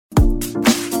She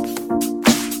said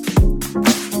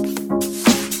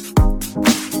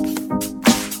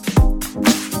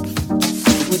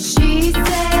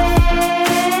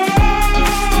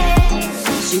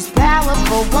she's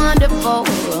powerful, wonderful,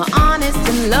 honest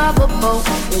and lovable.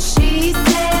 What she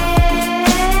said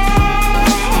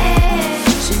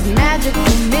she's magical,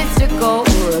 mystical,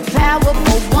 a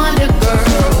powerful wonder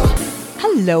girl.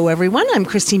 Hello, everyone. I'm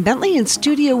Christine Bentley in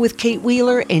studio with Kate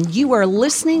Wheeler, and you are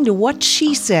listening to What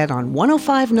She Said on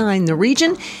 105.9 The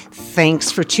Region.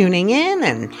 Thanks for tuning in,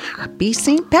 and happy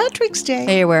St. Patrick's Day.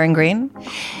 Are you wearing green?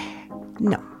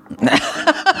 No.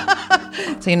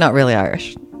 So you're not really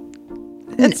Irish?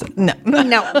 No.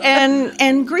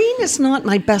 And green is not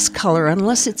my best color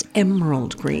unless it's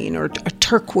emerald green or a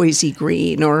turquoisey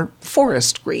green or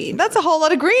forest green. That's a whole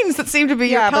lot of greens that seem to be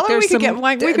your color. We could get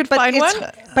one. We could find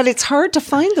one. But it's hard to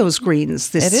find those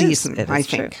greens this season, I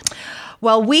think. True.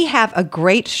 Well, we have a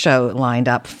great show lined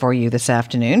up for you this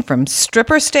afternoon, from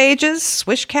stripper stages,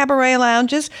 swish cabaret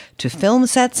lounges, to film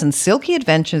sets and silky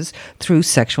adventures through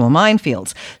sexual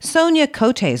minefields. Sonya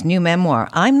Côté's new memoir,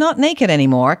 I'm Not Naked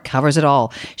Anymore, covers it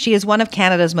all. She is one of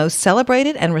Canada's most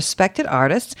celebrated and respected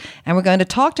artists, and we're going to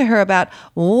talk to her about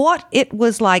what it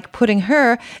was like putting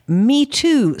her Me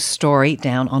Too story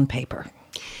down on paper.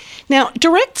 Now,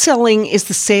 direct selling is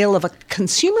the sale of a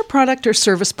consumer product or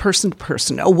service person to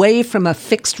person, away from a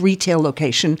fixed retail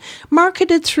location,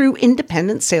 marketed through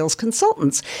independent sales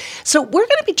consultants. So we're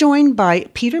going to be joined by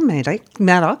Peter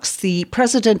Maddox, the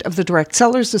president of the Direct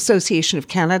Sellers Association of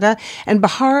Canada, and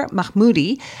Bahar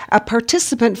Mahmoudi, a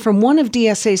participant from one of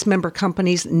DSA's member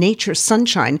companies, Nature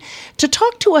Sunshine, to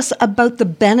talk to us about the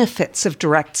benefits of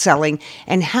direct selling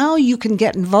and how you can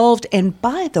get involved. And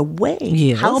by the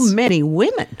way, how many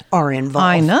women are involved?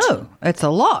 I know. It's a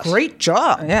lot. Great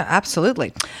job. Yeah,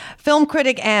 absolutely. Film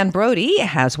critic Anne Brodie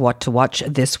has what to watch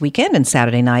this weekend and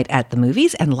Saturday night at the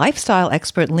movies, and lifestyle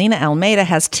expert Lena Almeida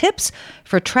has tips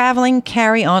for traveling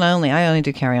carry-on only. I only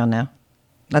do carry-on now.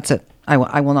 That's it. I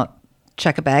will not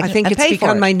check a bag. I think and it's pay become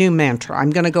for it. my new mantra. I'm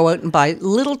going to go out and buy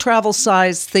little travel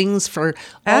size things for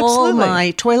all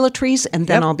my toiletries, and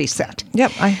then I'll be set.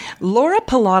 Yep. Laura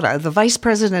Pilata, the Vice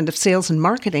President of Sales and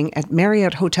Marketing at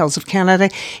Marriott Hotels of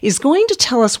Canada, is going to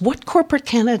tell us what corporate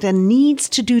Canada needs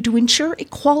to do to ensure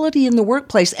equality in the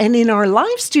workplace. And in our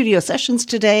live studio sessions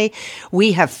today,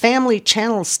 we have Family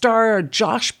Channel star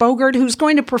Josh Bogert, who's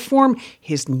going to perform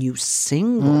his new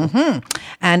single. Mm-hmm.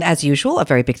 And as usual, a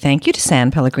very big thank you to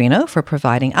San Pellegrino for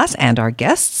providing us and our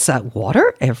guests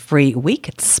water every week.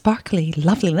 It's sparkly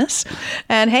loveliness.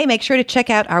 And hey, make sure to check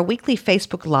out our weekly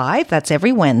Facebook Live. That's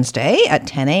every Wednesday at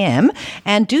 10 a.m.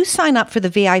 And do sign up for the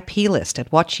VIP list at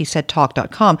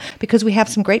whatshesaidtalk.com, because we have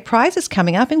some great prizes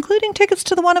coming up, including tickets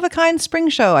to the one-of-a-kind spring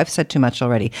show. I've said too much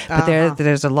already, but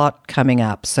there's a lot coming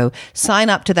up. So sign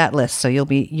up to that list so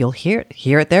you'll hear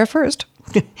it there first.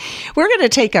 We're going to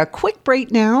take a quick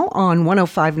break now on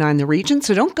 105.9 The Region,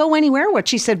 so don't go anywhere. What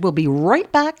She Said will be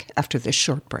right back after this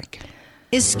short break.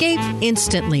 Escape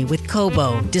instantly with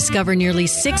Kobo. Discover nearly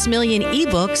 6 million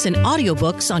ebooks and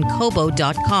audiobooks on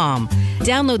Kobo.com.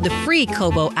 Download the free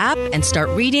Kobo app and start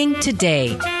reading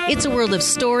today. It's a world of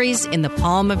stories in the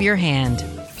palm of your hand.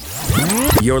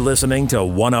 You're listening to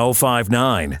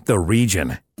 105.9 The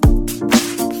Region.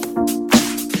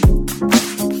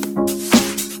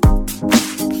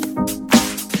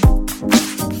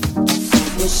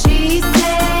 She said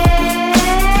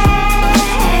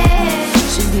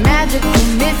she's magical,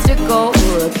 mystical,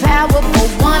 a powerful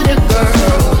wonder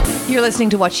girl. You're listening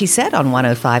to What She Said on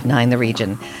 105.9 The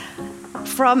Region.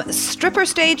 From stripper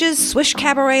stages, swish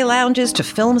cabaret lounges, to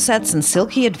film sets and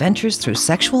silky adventures through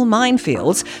sexual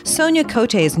minefields, Sonya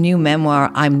Côté's new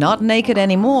memoir, I'm Not Naked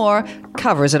Anymore,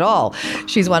 covers it all.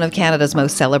 She's one of Canada's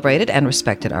most celebrated and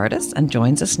respected artists and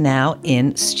joins us now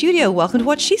in studio. Welcome to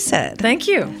What She Said. Thank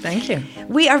you. Thank you.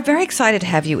 We are very excited to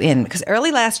have you in, because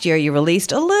early last year you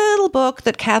released a little book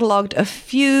that cataloged a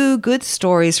few good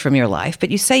stories from your life, but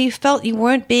you say you felt you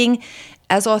weren't being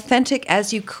as authentic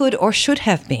as you could or should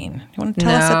have been. You want to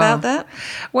tell us about that?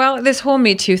 Well, this whole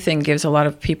Me Too thing gives a lot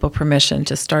of people permission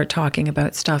to start talking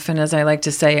about stuff. And as I like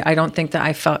to say, I don't think that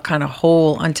I felt kind of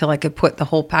whole until I could put the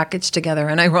whole package together.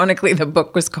 And ironically, the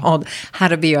book was called How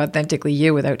to Be Authentically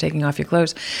You Without Taking Off Your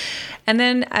Clothes. And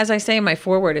then, as I say in my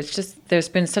foreword, it's just, there's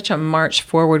been such a march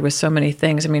forward with so many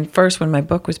things. I mean, first, when my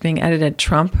book was being edited,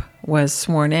 Trump was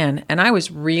sworn in, and I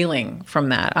was reeling from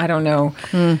that. I don't know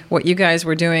what you guys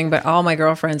were doing, but all my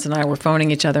girlfriends and I were phoning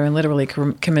each other and literally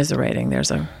commiserating. There's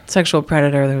a sexual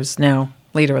predator who's now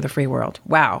leader of the free world.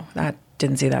 Wow, that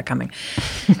didn't see that coming.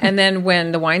 And then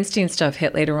when the Weinstein stuff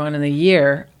hit later on in the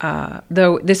year,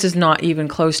 though this is not even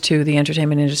close to the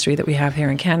entertainment industry that we have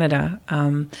here in Canada,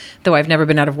 though I've never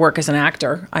been out of work as an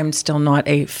actor, I'm still not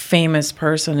a famous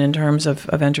person in terms of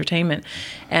entertainment.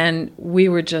 And we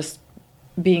were just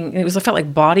it felt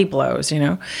like body blows,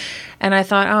 And I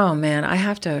thought, oh man, I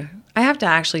have to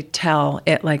actually tell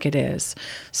it like it is.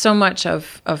 So much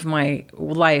of my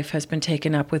life has been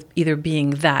taken up with either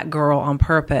being that girl on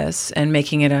purpose and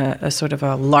making it a sort of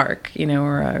a lark,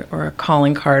 or a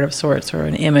calling card of sorts, or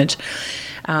an image.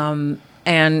 And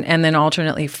then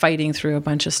alternately fighting through a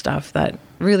bunch of stuff that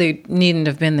really needn't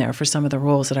have been there for some of the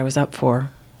roles that I was up for.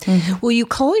 Mm-hmm. Well, you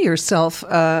call yourself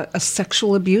a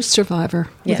sexual abuse survivor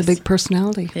with a big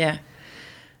personality. Yeah.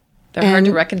 They're hard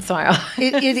to reconcile.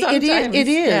 It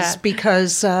is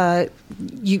because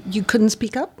you couldn't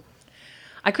speak up?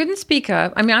 I couldn't speak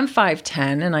up. I mean, I'm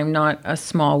 5'10", and I'm not a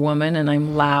small woman, and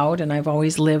I'm loud, and I've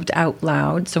always lived out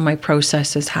loud, so my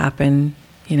processes happen,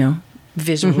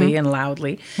 visually and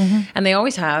loudly, and they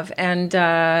always have. And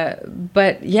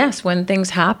but yes, when things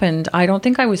happened, I don't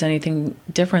think I was anything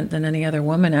different than any other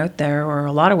woman out there, or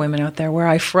a lot of women out there, where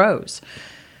I froze.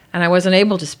 And I wasn't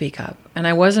able to speak up. And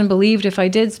I wasn't believed if I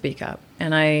did speak up.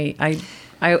 And I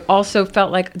also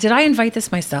felt like, did I invite this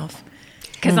myself?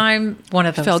 Because I'm one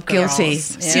of those Felt girls. guilty.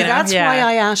 See, that's why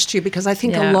I asked you, because I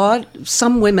think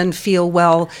some women feel,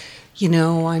 well,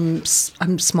 I'm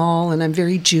small and I'm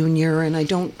very junior and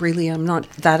I'm not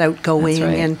that outgoing. That's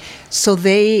right. And so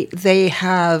they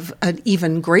have an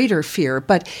even greater fear.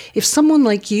 But if someone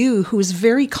like you, who is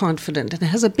very confident and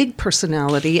has a big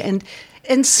personality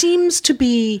and seems to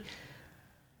be,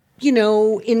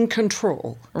 in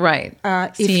control. Right.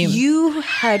 If you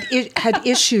had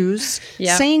issues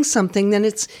saying something, then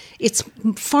it's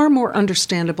far more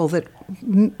understandable that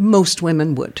most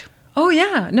women would. Oh,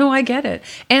 yeah. No, I get it.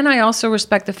 And I also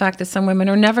respect the fact that some women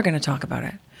are never going to talk about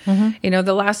it. Mm-hmm.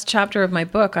 The last chapter of my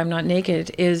book, I'm Not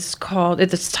Naked, it's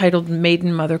titled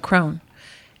Maiden Mother Crone.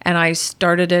 And I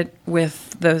started it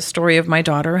with the story of my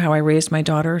daughter, how I raised my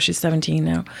daughter, she's 17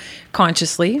 now,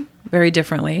 consciously, very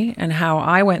differently, and how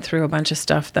I went through a bunch of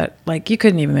stuff that, you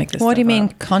couldn't even make this stuff up. What do you mean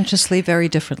consciously, very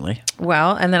differently?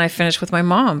 Well, and then I finished with my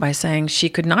mom by saying she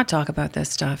could not talk about this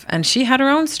stuff. And she had her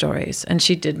own stories, and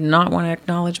she did not want to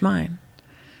acknowledge mine.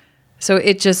 So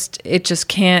it just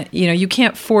can't, you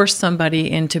can't force somebody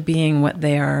into being what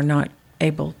they are not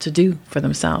able to do for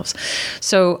themselves.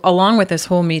 So along with this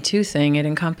whole Me Too thing, it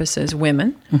encompasses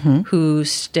women who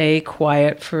stay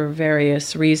quiet for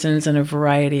various reasons in a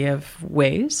variety of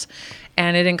ways.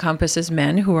 And it encompasses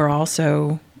men who are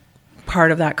also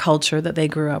part of that culture that they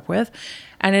grew up with.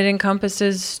 And it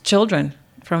encompasses children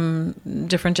from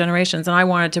different generations. And I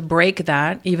wanted to break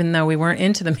that, even though we weren't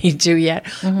into the Me Too yet.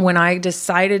 When I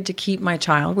decided to keep my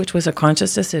child, which was a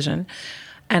conscious decision,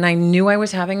 and I knew I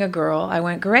was having a girl, I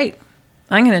went, great.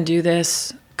 I'm going to do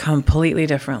this completely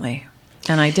differently.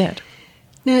 And I did.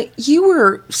 Now, you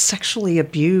were sexually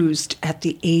abused at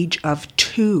the age of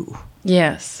 2.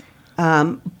 Yes.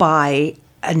 By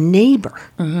a neighbor.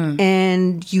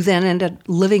 And you then ended up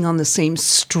living on the same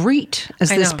street as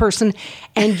this person.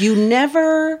 And you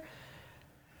never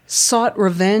sought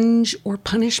revenge or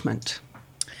punishment.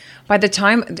 By the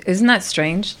time, isn't that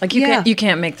strange? You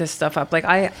can't make this stuff up.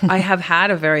 I have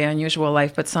had a very unusual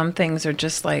life, but some things are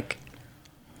just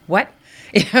what?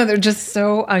 They're just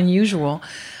so unusual.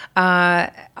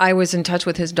 I was in touch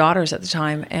with his daughters at the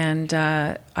time, and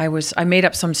I made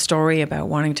up some story about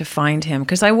wanting to find him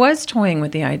because I was toying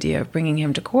with the idea of bringing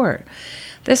him to court.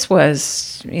 This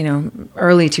was,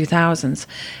 early 2000s,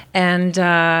 and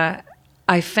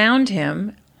I found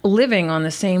him living on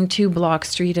the same 2-block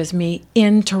street as me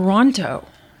in Toronto,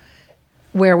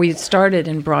 where we started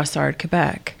in Brossard,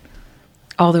 Quebec,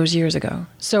 all those years ago.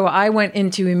 So I went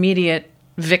into immediate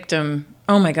victim,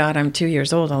 oh my God, I'm 2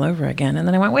 years old all over again. And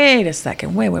then I went, wait a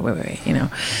second, wait.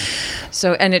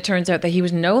 So, and it turns out that he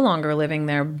was no longer living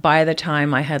there by the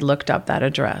time I had looked up that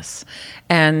address.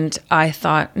 And I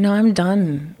thought, no, I'm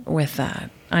done with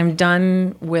that. I'm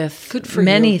done with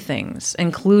many things,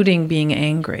 including being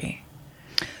angry.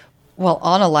 Well,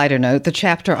 on a lighter note, the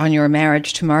chapter on your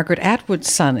marriage to Margaret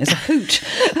Atwood's son is a hoot.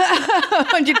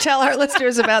 Would you tell our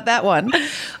listeners about that one?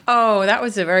 Oh, that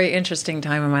was a very interesting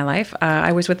time in my life.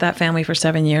 I was with that family for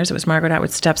 7 years. It was Margaret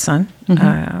Atwood's stepson,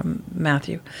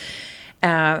 Matthew.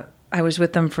 I was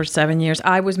with them for 7 years.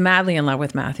 I was madly in love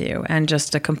with Matthew and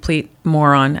just a complete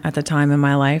moron at the time in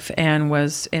my life, and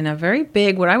was in a very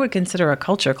big, what I would consider a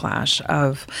culture clash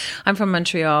of, I'm from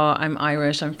Montreal, I'm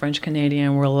Irish, I'm French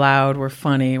Canadian, we're loud, we're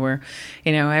funny, we're,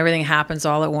 everything happens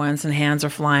all at once and hands are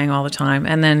flying all the time.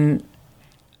 And then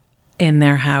in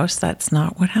their house, that's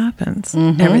not what happens.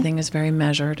 Everything is very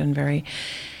measured and very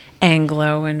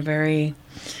Anglo and very,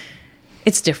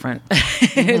 it's different.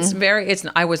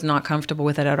 I was not comfortable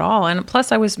with it at all. And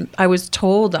plus I was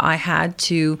told I had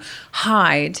to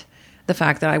hide the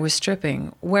fact that I was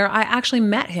stripping, where I actually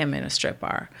met him in a strip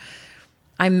bar.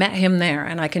 I met him there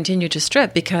and I continued to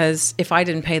strip because if I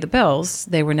didn't pay the bills,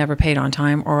 they were never paid on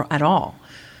time or at all.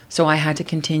 So I had to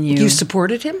continue. You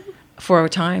supported him? For a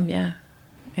time, yeah.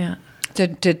 Yeah.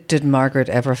 Did Margaret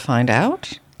ever find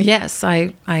out? Yes,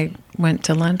 I went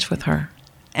to lunch with her.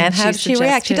 And how did she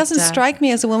react? She doesn't strike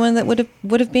me as a woman that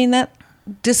would have been that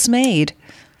dismayed.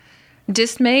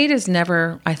 Dismayed is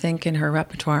never, I think, in her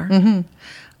repertoire.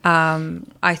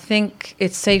 I think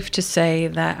it's safe to say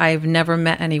that I've never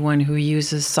met anyone who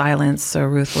uses silence so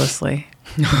ruthlessly.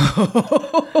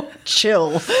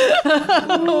 Chill.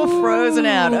 Frozen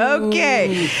out.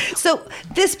 Okay. So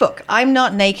this book, I'm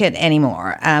Not Naked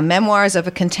Anymore, Memoirs of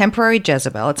a Contemporary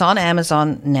Jezebel. It's on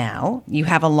Amazon now. You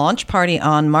have a launch party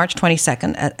on March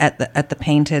 22nd at the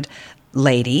Painted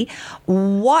Lady.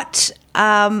 What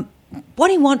do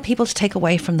you want people to take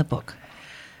away from the book?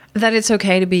 That it's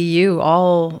okay to be you,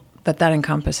 all that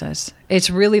encompasses. It's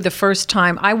really the first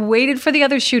time. I waited for the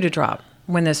other shoe to drop.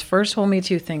 When this first whole Me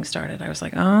Too thing started, I was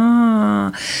like,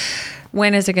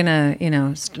 when is it going to,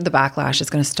 the backlash is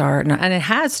going to start? And it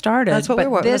has started. That's what we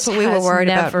were worried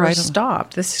about. Never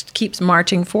stopped. This keeps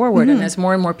marching forward. And as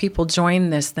more and more people join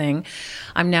this thing,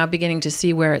 I'm now beginning to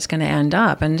see where it's going to end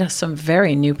up and just some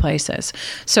very new places.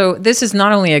 So this is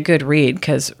not only a good read,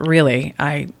 because really,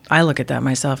 I look at that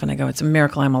myself and I go, it's a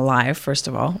miracle I'm alive, first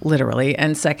of all, literally.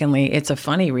 And secondly, it's a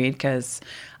funny read because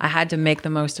I had to make the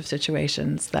most of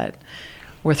situations that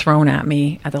were thrown at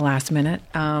me at the last minute.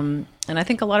 And I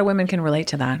think a lot of women can relate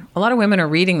to that. A lot of women are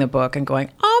reading the book and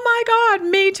going, oh my God,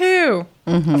 me too.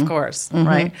 Of course,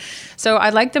 right? So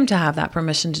I'd like them to have that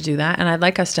permission to do that. And I'd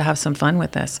like us to have some fun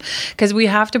with this because we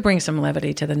have to bring some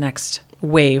levity to the next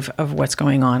wave of what's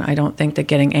going on. I don't think that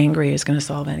getting angry is going to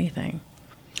solve anything.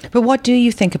 But what do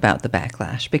you think about the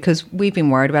backlash? Because we've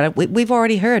been worried about it. We've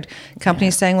already heard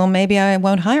companies saying, well, maybe I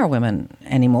won't hire women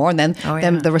anymore. And then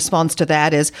the response to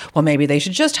that is, well, maybe they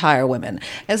should just hire women.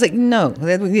 And it's like, no.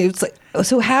 It's like,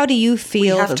 so how do you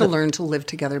feel? We have to learn to live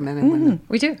together, men and women.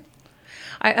 We do.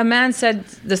 A man said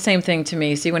the same thing to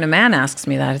me. See, when a man asks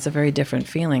me that, it's a very different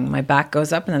feeling. My back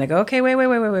goes up and then I go, okay, wait.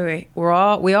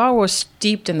 We all were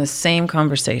steeped in the same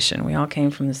conversation. We all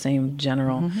came from the same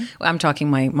general, I'm talking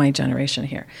my generation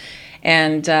here.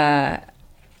 And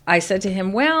I said to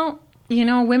him, well,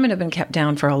 women have been kept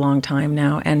down for a long time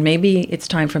now, and maybe it's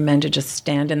time for men to just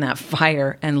stand in that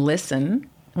fire and listen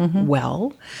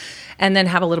well. And then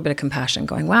have a little bit of compassion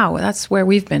going, wow, well, that's where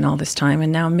we've been all this time.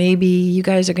 And now maybe you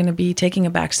guys are going to be taking a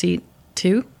back seat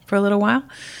too for a little while.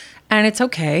 And it's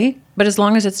okay, but as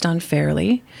long as it's done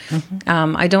fairly.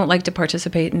 I don't like to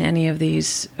participate in any of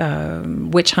these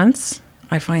witch hunts.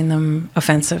 I find them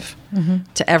offensive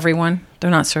to everyone.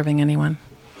 They're not serving anyone.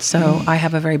 So I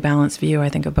have a very balanced view, I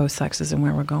think, of both sexes and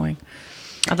where we're going.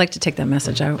 I'd like to take that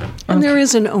message out. And there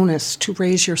is an onus to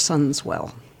raise your sons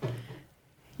well.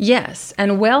 Yes,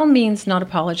 and well means not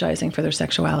apologizing for their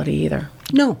sexuality either.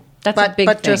 No, that's a big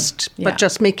thing. But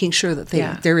just making sure that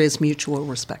there is mutual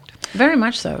respect. Very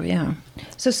much so, yeah.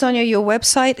 So, Sonya, your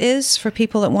website is for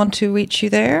people that want to reach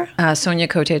you there?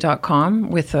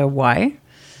 SonyaCôté.com with a Y.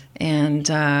 And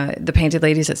the Painted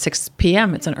Ladies at 6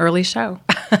 p.m. It's an early show.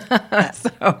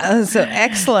 So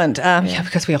excellent.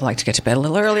 Because we all like to get to bed a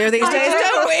little earlier these days,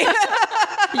 don't we?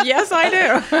 Yes, I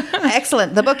do.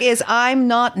 Excellent. The book is I'm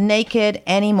Not Naked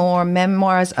Anymore,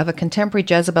 Memoirs of a Contemporary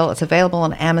Jezebel. It's available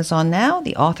on Amazon now.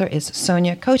 The author is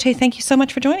Sonya Côté. Thank you so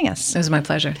much for joining us. It was my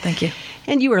pleasure. Thank you.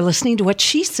 And you are listening to What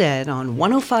She Said on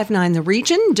 105.9 The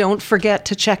Region. Don't forget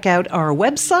to check out our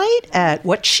website at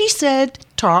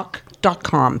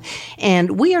whatshesaidtalk.com.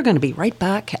 And we are going to be right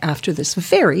back after this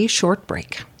very short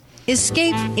break.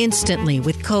 Escape instantly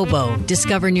with Kobo.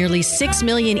 Discover nearly 6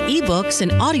 million ebooks and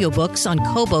audiobooks on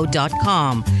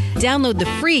Kobo.com. Download the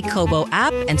free Kobo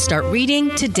app and start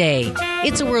reading today.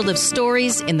 It's a world of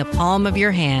stories in the palm of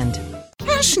your hand.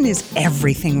 Passion is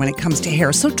everything when it comes to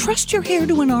hair, so trust your hair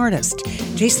to an artist.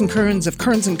 Jason Kearns of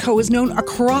Kearns & Co. is known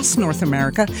across North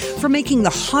America for making the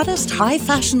hottest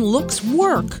high-fashion looks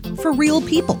work for real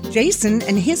people. Jason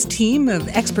and his team of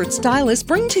expert stylists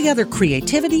bring together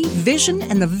creativity, vision,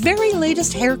 and the very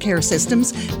latest hair care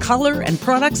systems, color, and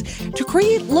products to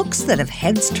create looks that have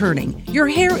heads turning. Your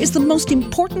hair is the most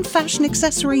important fashion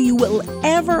accessory you will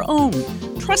ever own.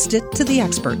 Trust it to the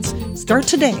experts. Start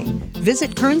today.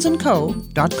 Visit kearnsandco.com.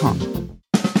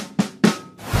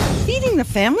 Feeding a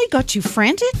family got you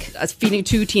frantic? Feeding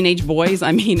 2 teenage boys.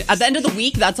 I mean, at the end of the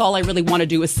week, that's all I really want to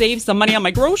do is save some money on my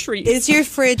groceries. Is your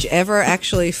fridge ever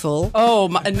actually full? Oh,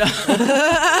 no.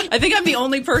 I think I'm the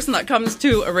only person that comes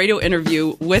to a radio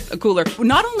interview with a cooler.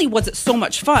 Not only was it so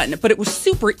much fun, but it was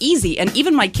super easy. And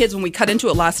even my kids, when we cut into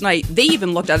it last night, they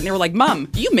even looked at it and they were like, Mom,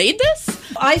 you made this?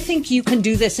 I think you can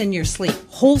do this in your sleep.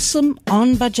 Wholesome,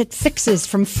 on-budget fixes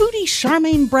from foodie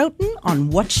Charmaine Broughton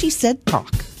on What She Said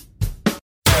Talk.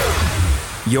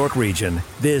 York Region,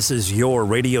 this is your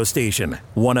radio station,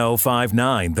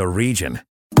 105.9 The Region.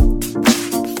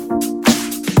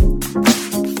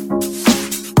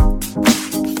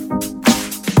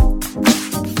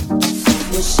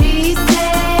 Well, she said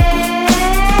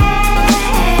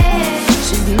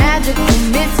she's magical,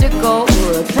 mystical,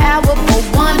 a powerful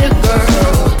wonder girl.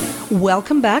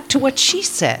 Welcome back to What She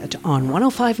Said on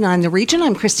 105.9 The Region.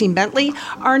 I'm Christine Bentley.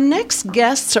 Our next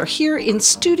guests are here in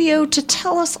studio to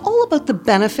tell us all about the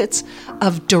benefits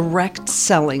of direct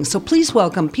selling. So please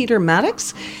welcome Peter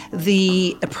Maddox,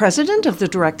 the president of the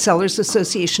Direct Sellers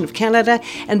Association of Canada,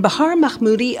 and Bahar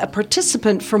Mahmoudi, a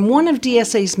participant from one of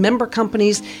DSA's member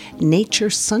companies, Nature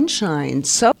Sunshine.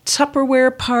 So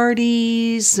Tupperware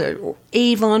parties,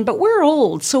 Avon, but we're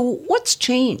old. So what's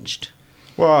changed?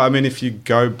 Well, I mean, if you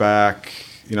go back,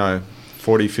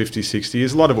 40, 50, 60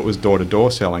 years, a lot of it was door-to-door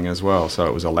selling as well. So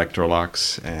it was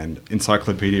Electrolux and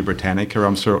Encyclopedia Britannica,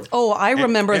 I'm sure. Oh, I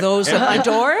remember those at my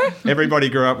door. Everybody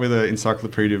grew up with an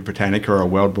Encyclopedia Britannica or a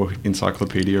World Book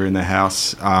Encyclopedia in their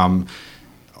house.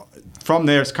 From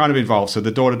there, it's kind of evolved. So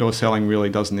the door-to-door selling really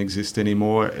doesn't exist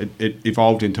anymore. It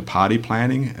evolved into party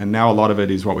planning, and now a lot of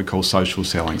it is what we call social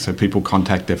selling. So people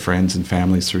contact their friends and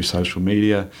families through social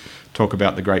media, talk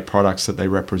about the great products that they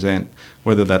represent,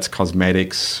 whether that's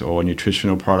cosmetics or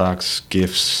nutritional products,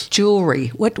 gifts. Jewelry.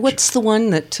 What's the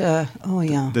one that,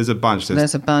 There's a bunch.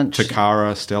 There's a bunch.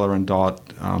 Takara, Stella and Dot.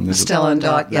 Stella and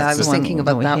Dot, yeah, I was thinking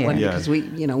about that one Yeah. because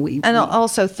we... And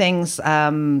also things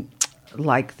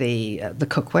like the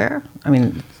cookware. I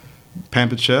mean...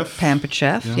 Pampered Chef.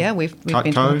 Yeah, we've been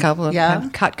to Cutco. a couple of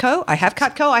Cutco. I have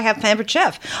Cutco. I have Pampered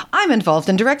Chef. I'm involved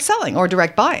in direct selling or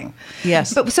direct buying.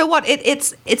 Yes. But so what?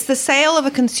 It's the sale of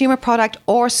a consumer product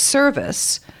or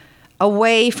service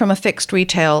away from a fixed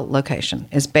retail location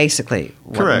is basically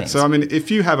what Correct. It means. So I mean, if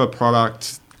you have a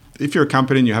product, if you're a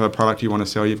company and you have a product you want to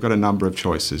sell, you've got a number of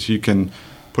choices. You can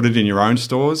put it in your own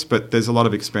stores, but there's a lot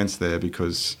of expense there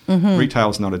because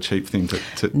retail's not a cheap thing to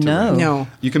run. No.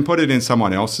 You can put it in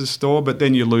someone else's store, but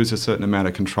then you lose a certain amount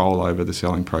of control over the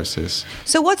selling process.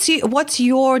 So what's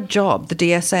your job, the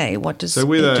DSA? What does it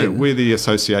do? We're the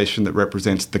association that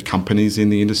represents the companies in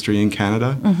the industry in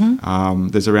Canada.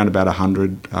 There's around about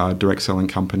 100 direct selling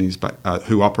companies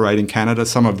who operate in Canada.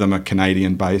 Some of them are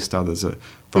Canadian-based, others are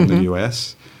from the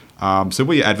US. So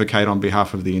we advocate on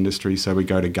behalf of the industry, so we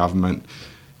go to government,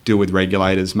 deal with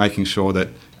regulators, making sure that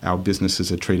our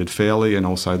businesses are treated fairly and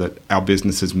also that our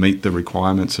businesses meet the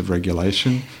requirements of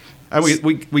regulation. And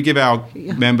we give our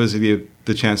members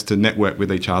the chance to network with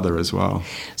each other as well.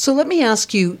 So let me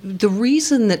ask you, the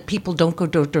reason that people don't go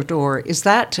door to door, is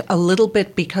that a little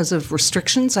bit because of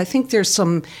restrictions? I think there's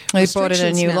some They brought in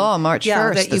a new now. law March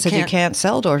 1st that said you can't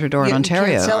sell door to door in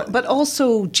Ontario. But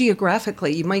also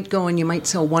geographically, you might go and you might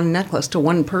sell one necklace to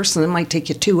one person. It might take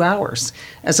you 2 hours,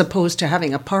 as opposed to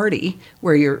having a party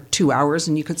where you're 2 hours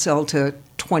and you could sell to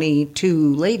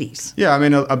 22 ladies. Yeah, I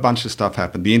mean, a bunch of stuff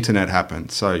happened. The internet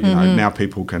happened. So, now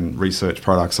people can research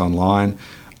products online.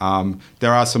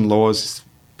 There are some laws,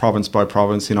 province by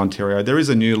province in Ontario. There is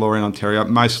a new law in Ontario,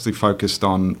 mostly focused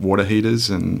on water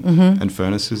heaters and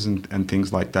furnaces and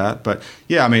things like that. But,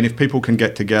 yeah, I mean, if people can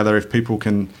get together, if people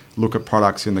can look at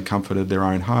products in the comfort of their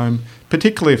own home,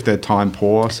 particularly if they're time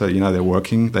poor, so, they're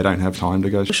working, they don't have time to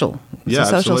go. Social. Yeah,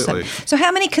 absolutely. So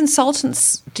how many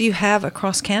consultants do you have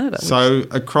across Canada? So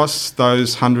across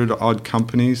those 100-odd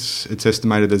companies, it's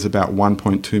estimated there's about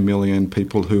 1.2 million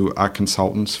people who are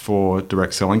consultants for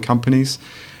direct selling companies.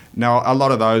 Now, a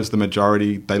lot of those, the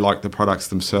majority, they like the products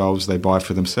themselves, they buy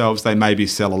for themselves, they maybe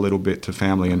sell a little bit to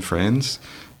family and friends.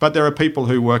 But there are people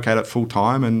who work at it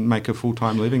full-time and make a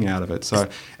full-time living out of it. So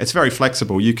it's very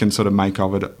flexible. You can sort of make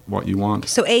of it what you want.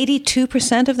 So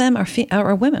 82% of them are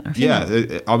women, are female?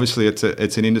 Yeah, obviously it's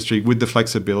an industry with the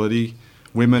flexibility.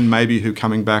 Women maybe who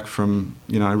coming back from,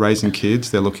 raising kids,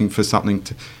 they're looking for something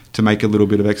to make a little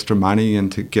bit of extra money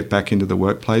and to get back into the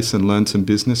workplace and learn some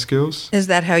business skills. Is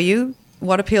that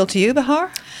what appealed to you,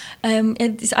 Bahar?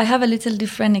 I have a little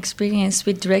different experience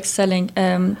with direct selling.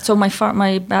 So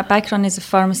my background is a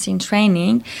pharmacy in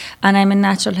training, and I'm a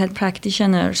natural health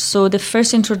practitioner. So the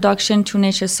first introduction to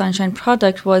Nature's Sunshine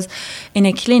product was in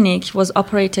a clinic, was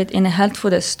operated in a health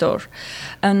food store.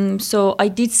 So I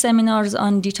did seminars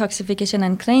on detoxification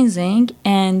and cleansing,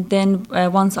 and then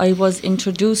once I was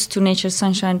introduced to Nature's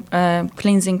Sunshine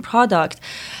cleansing product,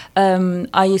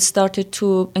 I started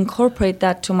to incorporate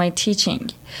that to my teaching.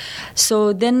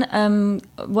 So then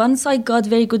once I got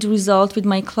very good result with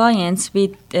my clients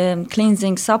with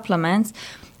cleansing supplements,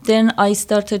 then I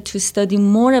started to study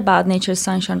more about Nature's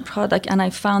Sunshine product, and I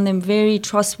found them very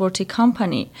trustworthy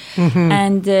company.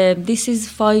 And this is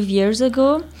 5 years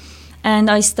ago.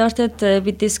 And I started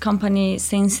with this company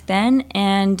since then,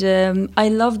 and I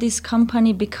love this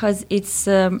company because it's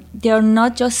they are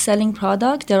not just selling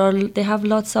product. They have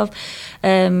lots of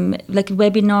like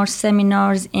webinars,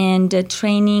 seminars, and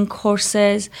training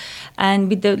courses, and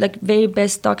with the very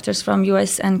best doctors from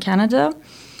US and Canada.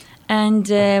 And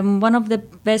one of the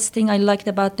best thing I liked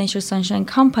about Nature's Sunshine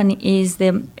Company is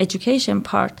the education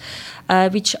part,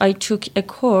 which I took a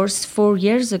course 4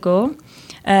 years ago.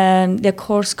 The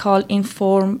course called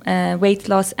Inform Weight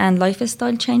Loss and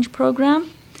Lifestyle Change Program.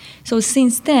 So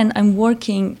since then, I'm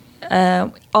working.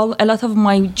 A lot of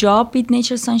my job with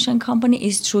Nature's Sunshine Company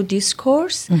is through this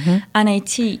course, and I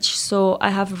teach. So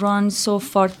I have run so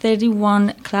far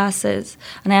 31 classes,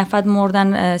 and I have had more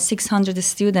than 600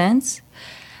 students.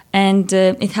 And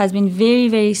it has been very,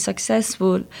 very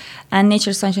successful. And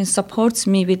Nature's Sunshine supports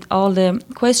me with all the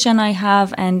questions I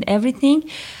have and everything.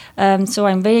 So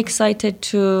I'm very excited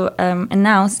to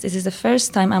announce this is the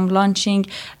first time I'm launching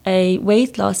a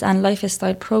weight loss and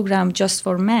lifestyle program just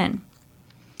for men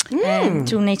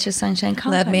through Nature's Sunshine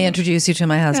Company. Let me introduce you to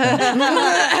my husband.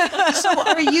 So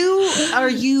are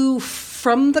you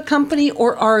from the company,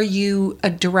 or are you a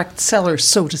direct seller,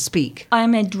 so to speak?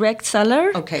 I'm a direct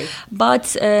seller. Okay. But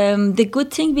the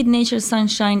good thing with Nature's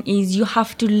Sunshine is you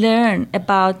have to learn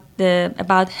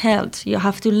about health. You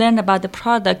have to learn about the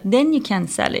product, then you can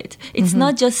sell it. It's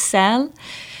not just sell.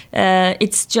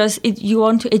 It's just you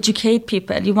want to educate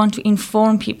people. You want to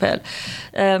inform people.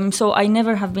 So I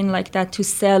never have been like that to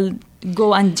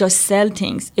go and just sell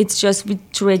things. It's just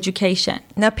through education.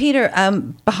 Now, Peter,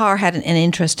 Bahar had an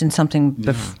interest in something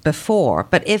before,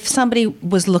 but if somebody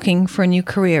was looking for a new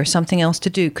career, something else to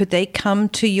do, could they come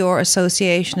to your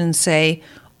association and say,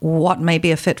 what may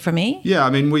be a fit for me? Yeah, I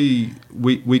mean,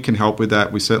 we can help with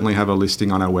that. We certainly have a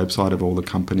listing on our website of all the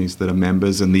companies that are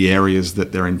members and the areas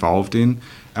that they're involved in.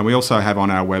 And we also have on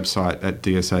our website at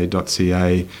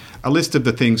dsa.ca a list of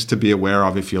the things to be aware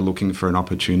of if you're looking for an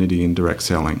opportunity in direct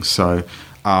selling. So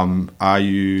are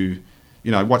you,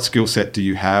 what skill set do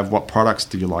you have? What products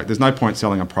do you like? There's no point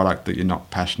selling a product that you're not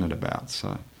passionate about.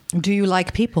 So, do you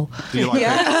like people? Do you like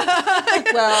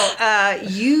people? Well,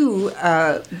 you...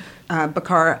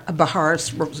 Bahar,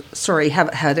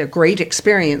 have had a great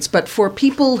experience. But for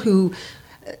people who,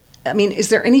 is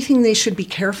there anything they should be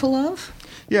careful of?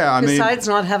 Yeah, besides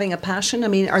not having a passion,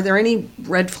 are there any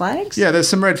red flags? Yeah, there's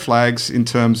some red flags in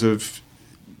terms of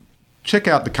check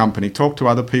out the company, talk to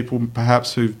other people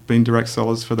perhaps who've been direct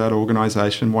sellers for that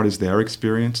organisation. What is their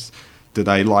experience? Do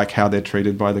they like how they're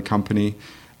treated by the company?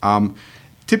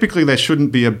 Typically, there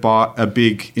shouldn't be a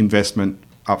big investment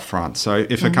up front. So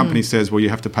if a company says, well, you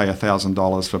have to pay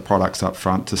 $1,000 for products up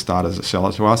front to start as a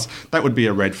seller to us, that would be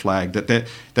a red flag that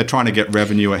they're trying to get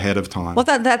revenue ahead of time. Well,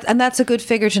 that's a good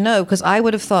figure to know, because I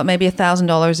would have thought maybe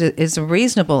 $1,000 is a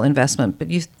reasonable investment, but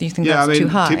you think that's too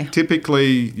high?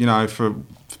 Typically, for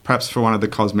one of the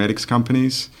cosmetics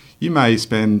companies, you may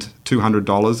spend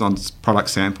 $200 on product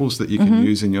samples that you can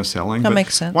use in your selling. That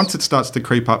makes sense. Once it starts to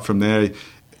creep up from there,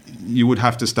 you would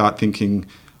have to start thinking,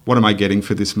 what am I getting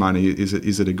for this money?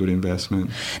 Is it a good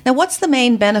investment? Now, what's the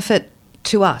main benefit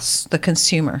to us, the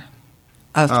consumer,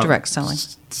 of direct selling?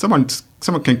 Someone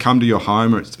can come to your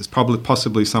home, or it's probably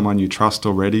possibly someone you trust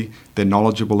already. They're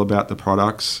knowledgeable about the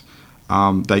products.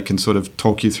 They can sort of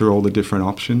talk you through all the different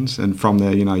options, and from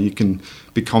there, you can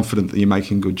be confident that you're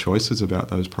making good choices about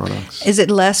those products. Is it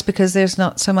less because there's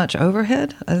not so much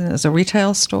overhead as a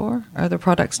retail store? Are the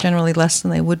products generally less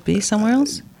than they would be somewhere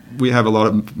else? We have a lot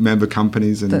of member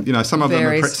companies, and some of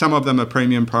them are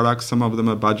premium products, some of them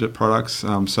are budget products.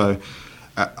 So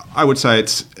I would say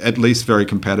it's at least very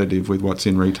competitive with what's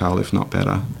in retail, if not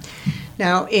better.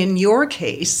 Now, in your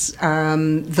case,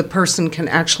 the person can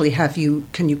actually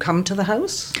can you come to the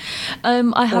house?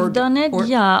 I have done it.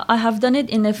 Yeah, I have done it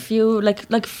in a few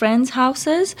like friends'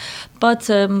 houses, but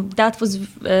that was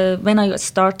when I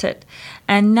started.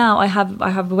 And now I have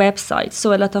a website,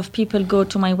 so a lot of people go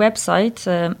to my website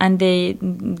and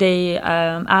they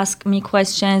ask me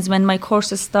questions when my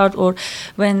courses start or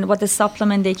what the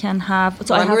supplement they can have.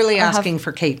 So I'm really asking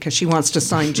for Kate because she wants to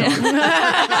sign John.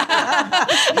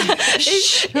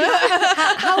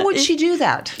 How would she do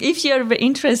that? If you're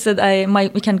interested,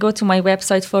 we can go to my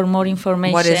website for more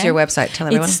information. What is your website? Tell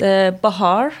everyone. It's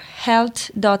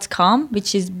bogerhealth.com,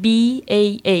 which is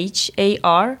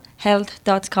BAHAR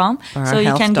health.com. So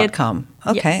you can get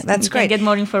Okay, that's great. You can get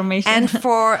more information. And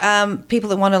for people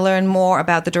that want to learn more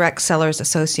about the Direct Sellers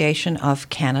Association of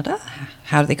Canada,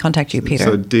 how do they contact you, Peter?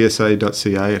 So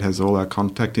DSA.ca, it has all our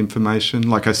contact information.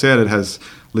 Like I said, it has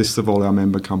lists of all our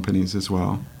member companies as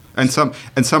well. And some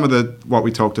of what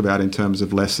we talked about in terms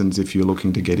of lessons if you're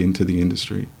looking to get into the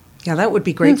industry. Yeah, that would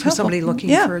be great for somebody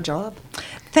looking for a job.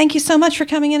 Thank you so much for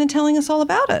coming in and telling us all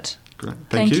about it. Great.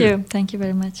 Thank you. Thank you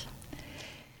very much.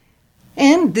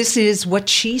 And this is What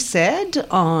She Said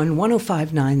on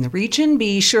 105.9 The Region.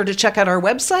 Be sure to check out our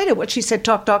website at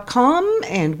whatshesaidtalk.com,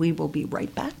 and we will be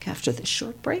right back after this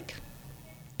short break.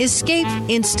 Escape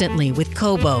instantly with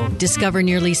Kobo. Discover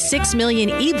nearly 6 million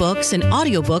ebooks and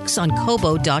audiobooks on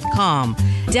Kobo.com.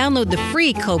 Download the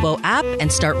free Kobo app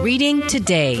and start reading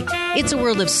today. It's a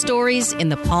world of stories in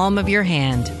the palm of your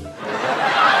hand.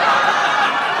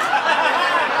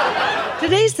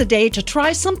 Today's the day to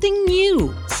try something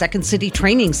new. Second City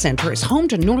Training Center is home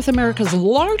to North America's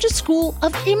largest school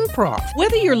of improv.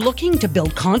 Whether you're looking to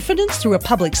build confidence through a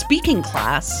public speaking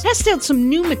class, test out some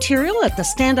new material at the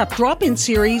stand-up drop-in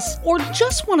series, or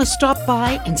just want to stop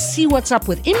by and see what's up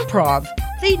with improv,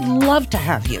 they'd love to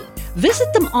have you.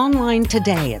 Visit them online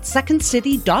today at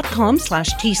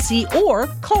secondcity.com/TC or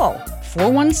call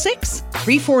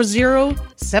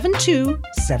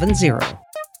 416-340-7270.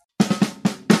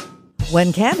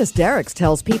 When Candace Derricks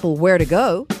tells people where to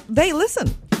go, they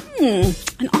listen. An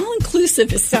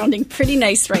all-inclusive is sounding pretty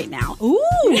nice right now. Ooh.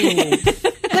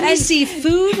 Let me see,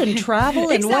 food and travel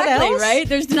and what else? Exactly, right?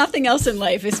 There's nothing else in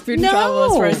life. It's food and travel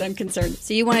as far as I'm concerned.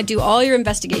 So you want to do all your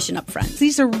investigation up front.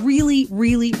 These are really,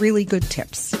 really, really good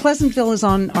tips. Pleasantville is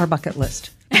on our bucket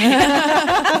list.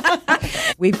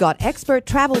 We've got expert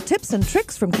travel tips and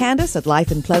tricks from Candace at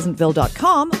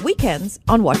lifeinpleasantville.com, weekends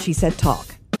on What She Said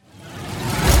Talk.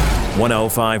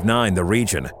 105.9 The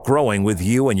Region, growing with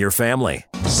you and your family.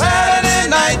 Saturday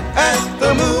night at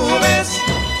the movies.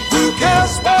 Who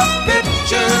cares what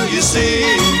picture you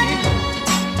see?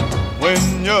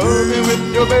 When you're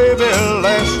with your baby,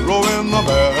 last row in the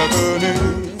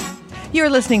balcony. You're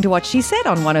listening to What She Said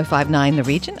on 105.9 The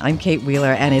Region. I'm Kate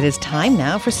Wheeler, and it is time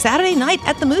now for Saturday Night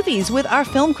at the Movies with our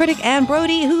film critic Anne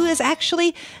Brody, who is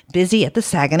actually busy at the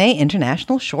Saguenay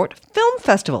International Short Film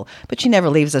Festival. But she never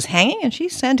leaves us hanging, and she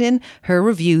sent in her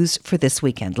reviews for this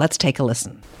weekend. Let's take a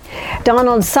listen.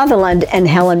 Donald Sutherland and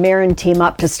Helen Mirren team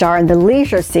up to star in The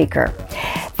Leisure Seeker.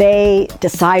 They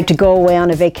decide to go away on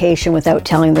a vacation without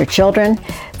telling their children.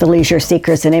 The Leisure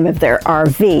Seeker is the name of their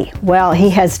RV. Well, he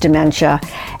has dementia,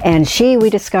 and she, we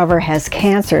discover, has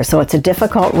cancer, so it's a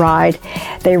difficult ride.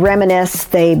 They reminisce,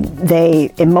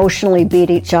 they emotionally beat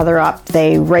each other up,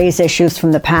 they raise issues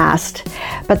from the past,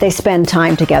 but they spend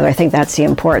time together. I think that's the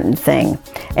important thing.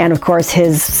 And of course,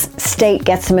 his state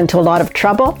gets him into a lot of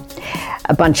trouble.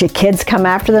 A bunch of kids come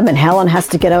after them, and Helen has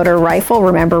to get out her rifle.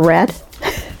 Remember Red?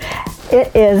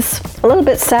 It is a little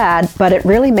bit sad, but it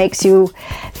really makes you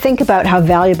think about how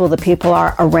valuable the people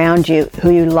are around you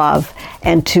who you love,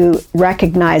 and to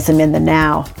recognize them in the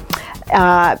now.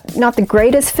 Not the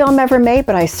greatest film ever made,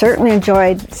 but I certainly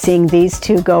enjoyed seeing these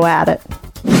two go at it.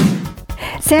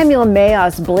 Samuel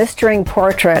Mayaw's blistering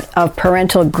portrait of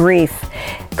parental grief,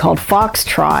 called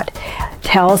Foxtrot,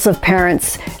 tells of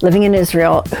parents living in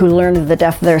Israel who learned of the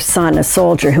death of their son, a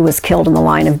soldier who was killed in the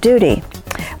line of duty.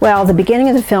 Well, the beginning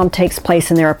of the film takes place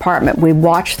in their apartment. We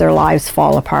watch their lives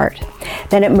fall apart.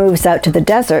 Then it moves out to the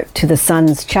desert, to the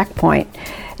son's checkpoint.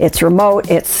 It's remote,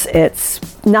 it's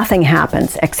nothing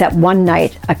happens, except one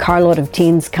night a carload of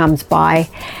teens comes by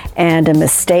and a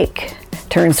mistake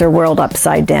turns their world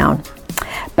upside down.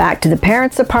 Back to the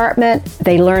parents' apartment,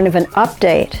 they learn of an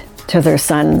update to their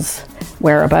son's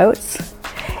whereabouts.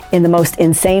 In the most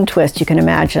insane twist you can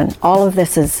imagine. All of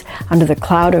this is under the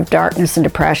cloud of darkness and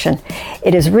depression.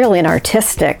 It is really an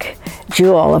artistic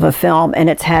jewel of a film, and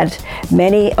it's had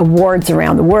many awards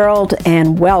around the world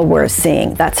and well worth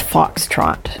seeing. That's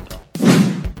Foxtrot.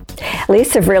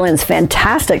 Lisa Vreeland's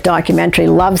fantastic documentary,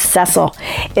 Love Cecil,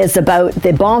 is about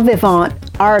the bon vivant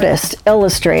artist,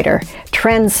 illustrator,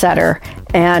 trendsetter,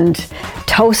 and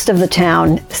toast of the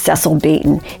town, Cecil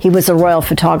Beaton. He was a royal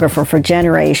photographer for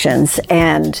generations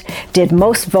and did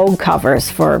most Vogue covers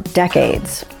for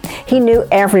decades. He knew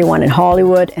everyone in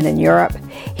Hollywood and in Europe.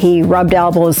 He rubbed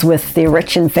elbows with the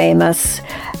rich and famous,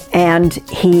 and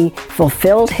he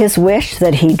fulfilled his wish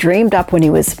that he dreamed up when he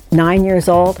was 9 years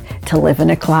old, to live in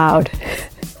a cloud.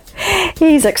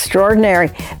 He's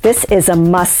extraordinary. This is a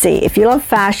must-see. If you love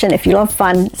fashion, if you love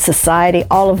fun, society,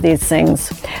 all of these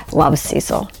things, love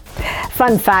Cecil.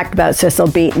 Fun fact about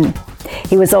Cecil Beaton.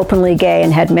 He was openly gay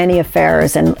and had many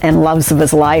affairs and loves of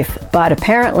his life, but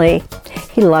apparently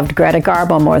he loved Greta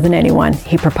Garbo more than anyone.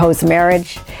 He proposed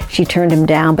marriage. She turned him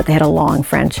down, but they had a long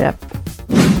friendship.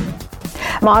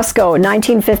 Moscow,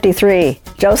 1953.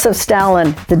 Joseph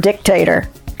Stalin, the dictator,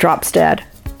 drops dead.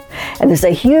 And there's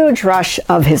a huge rush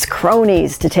of his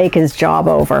cronies to take his job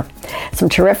over. Some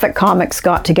terrific comics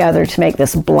got together to make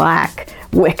this black,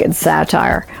 wicked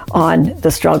satire on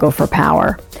the struggle for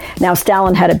power. Now,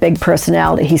 Stalin had a big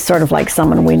personality. He's sort of like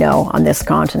someone we know on this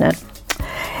continent.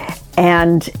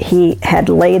 And he had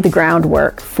laid the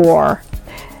groundwork for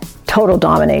total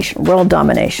domination, world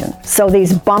domination. So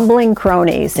these bumbling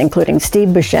cronies, including Steve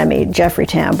Buscemi, Jeffrey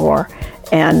Tambor,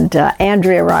 and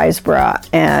Andrea Riseborough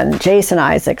and Jason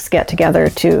Isaacs, get together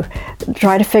to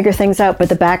try to figure things out. But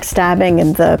the backstabbing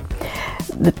and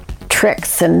the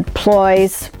tricks and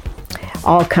ploys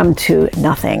all come to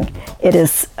nothing. It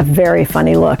is a very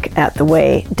funny look at the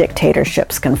way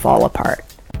dictatorships can fall apart.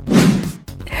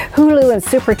 Hulu and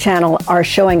Super Channel are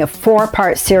showing a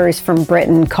 4-part series from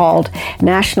Britain called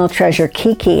National Treasure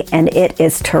Kiki, and it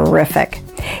is terrific.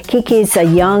 Kiki's a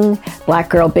young black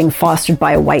girl being fostered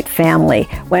by a white family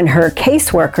when her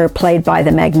caseworker, played by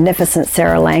the magnificent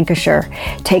Sarah Lancashire,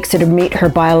 takes her to meet her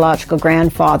biological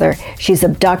grandfather. She's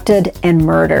abducted and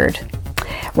murdered.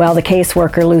 Well, the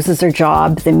caseworker loses her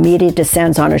job, the media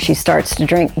descends on her, she starts to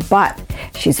drink, but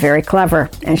she's very clever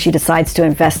and she decides to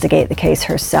investigate the case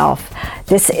herself.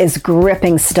 This is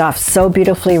gripping stuff, so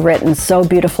beautifully written, so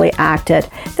beautifully acted.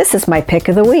 This is my pick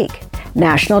of the week,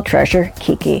 National Treasure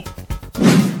Kiki.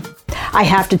 I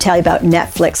have to tell you about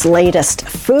Netflix's latest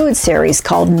food series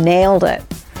called Nailed It.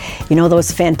 You know,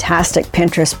 those fantastic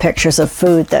Pinterest pictures of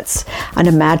food that's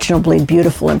unimaginably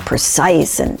beautiful and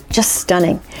precise and just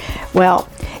stunning. Well,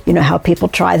 you know how people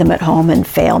try them at home and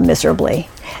fail miserably.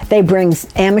 They bring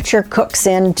amateur cooks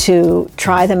in to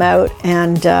try them out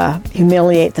and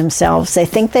humiliate themselves. They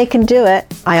think they can do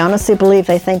it. I honestly believe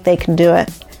they think they can do it.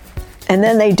 And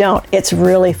then they don't. It's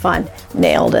really fun.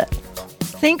 Nailed it.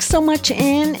 Thanks so much,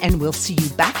 Anne, and we'll see you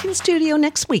back in studio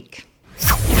next week.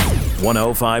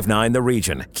 105.9 The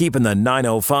Region, keeping the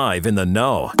 905 in the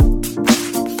know.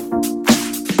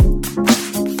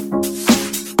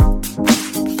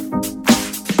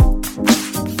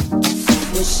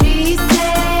 She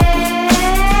said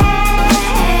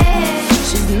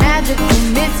she's magical,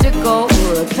 mystical,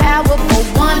 a powerful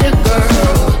wonder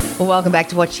girl. Well, welcome back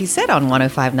to What She Said on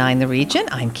 105.9 The Region.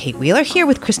 I'm Kate Wheeler here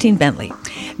with Christine Bentley.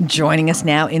 Joining us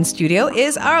now in studio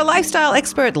is our lifestyle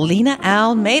expert, Lena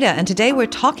Almeida. And today we're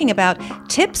talking about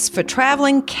tips for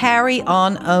traveling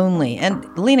carry-on only. And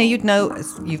Lena, you've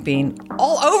been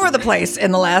all over the place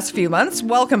in the last few months.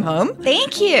 Welcome home.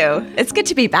 Thank you. It's good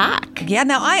to be back. Yeah,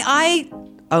 now I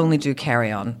only do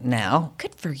carry-on now.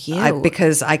 Good for you.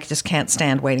 Because I just can't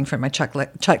stand waiting for my checked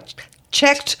luggage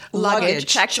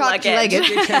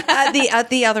at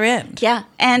the other end. Yeah.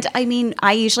 And I mean,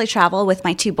 I usually travel with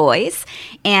my 2 boys,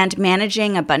 and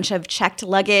managing a bunch of checked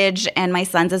luggage and my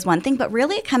sons is one thing, but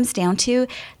really it comes down to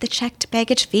the checked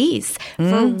baggage fees.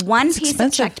 For one piece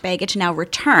of checked baggage now,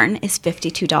 return is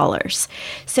 $52.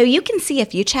 So you can see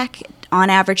if you check on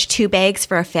average 2 bags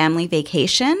for a family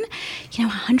vacation,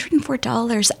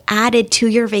 $104 added to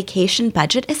your vacation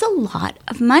budget is a lot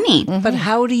of money. Mm-hmm. But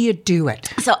how do you do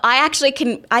it? So I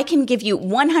can give you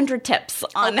 100 tips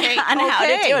on how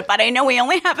to do it, but I know we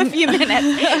only have a few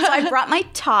minutes. So I brought my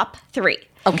top 3.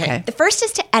 Okay. The first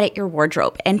is to edit your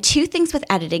wardrobe. And 2 things with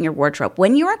editing your wardrobe.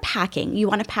 When you are packing, you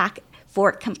want to pack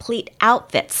for complete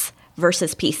outfits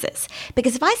versus pieces.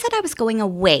 Because if I said I was going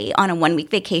away on a 1-week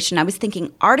vacation, I was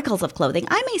thinking articles of clothing,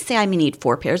 I may say I may need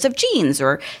 4 pairs of jeans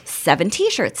or 7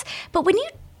 t-shirts. But when I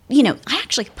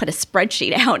actually put a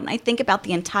spreadsheet out and I think about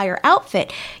the entire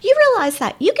outfit, you realize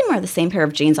that you can wear the same pair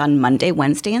of jeans on Monday,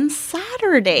 Wednesday, and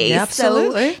Saturday. Yeah,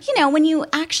 absolutely. So, when you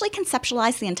actually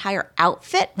conceptualize the entire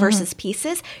outfit versus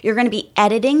pieces, you're going to be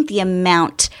editing the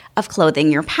amount of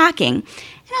clothing you're packing.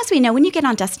 And as we know, when you get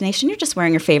on destination, you're just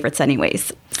wearing your favorites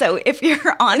anyways. So if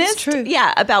you're honest,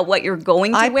 about what you're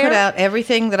going to wear. I put out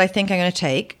everything that I think I'm going to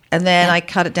take, and then I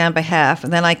cut it down by half,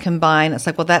 and then I combine. It's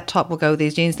like, well, that top will go with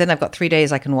these jeans. Then I've got 3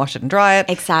 days I can wash it and dry it.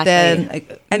 Exactly.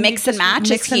 Then and mix and match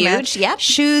is huge. Yep.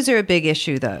 Shoes are a big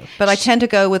issue, though. But I tend to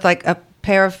go with like a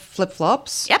pair of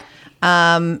flip-flops. Yep.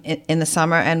 In the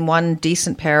summer, and one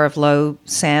decent pair of low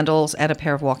sandals and a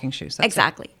pair of walking shoes. That's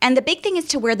exactly. It. And the big thing is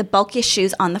to wear the bulkiest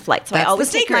shoes on the flight. So I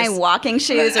always take my walking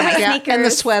shoes or my sneakers. And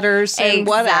the sweaters and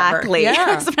whatever.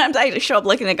 Yeah. Sometimes I show up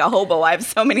looking like a hobo. I have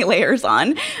so many layers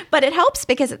on. But it helps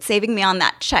because it's saving me on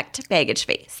that checked baggage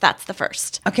fees. That's the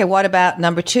first. Okay, what about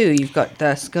number 2? You've got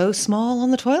the go small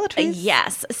on the toiletries?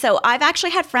 Yes. So I've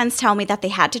actually had friends tell me that they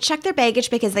had to check their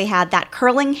baggage because they had that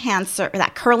curl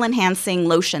enhancing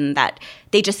lotion that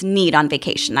they just need on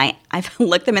vacation. I've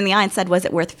looked them in the eye and said, was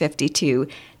it worth $52?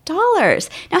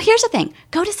 Now, here's the thing.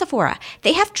 Go to Sephora.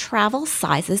 They have travel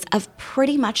sizes of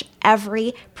pretty much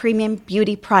every premium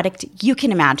beauty product you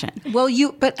can imagine. Well,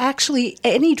 but actually,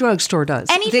 any drugstore does.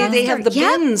 They have the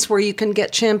bins where you can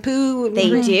get shampoo.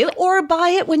 They do. Or buy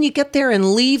it when you get there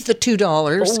and leave the $2.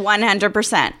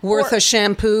 100%. Worth of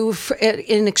shampoo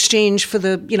in exchange for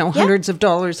the, hundreds of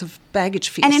dollars of baggage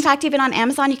fees. And in fact, even on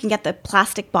Amazon, you can get the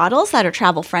plastic bottles that are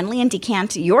travel friendly and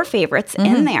decant your favorites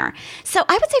in there. So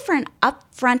I would say for an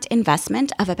upfront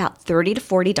investment of about $30 to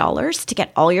 $40 to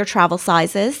get all your travel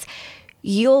sizes,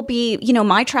 you'll be,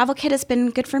 my travel kit has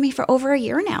been good for me for over a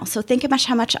year now. So think about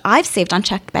how much I've saved on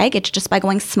checked baggage just by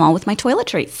going small with my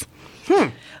toiletries.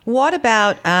 What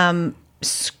about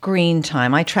screen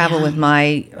time? I travel with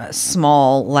my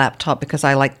small laptop because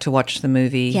I like to watch the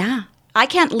movie. Yeah. I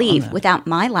can't leave without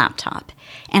my laptop.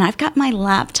 And I've got my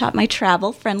laptop, my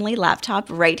travel-friendly laptop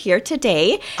right here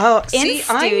today in studio.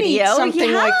 I need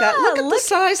something like that. Look at the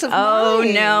size of mine. Oh,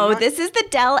 no. This is the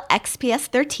Dell XPS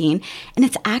 13, and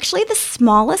it's actually the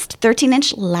smallest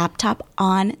 13-inch laptop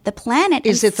on the planet.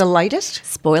 Is it the lightest?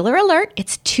 Spoiler alert,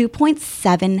 it's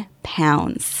 2.7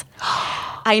 pounds.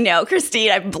 I know, Christine,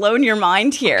 I've blown your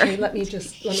mind here. Okay, let me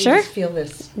just feel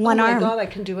this. One arm. Oh my God, I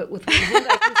can do it with one hand.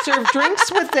 I can serve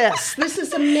drinks with this. This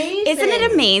is amazing. Isn't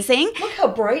it amazing? Look how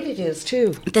bright it is,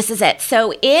 too. This is it.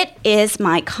 So it is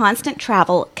my constant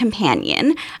travel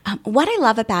companion. What I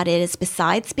love about it is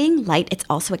besides being light, it's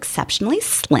also exceptionally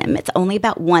slim. It's only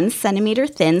about 1 centimeter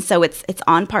thin, so it's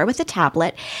on par with a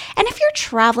tablet. And if you're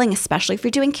traveling, especially if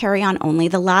you're doing carry-on only,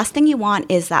 the last thing you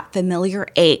want is that familiar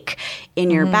ache in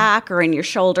your back or in your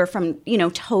shoulder from,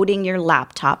 toting your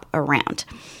laptop around.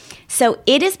 So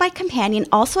it is my companion.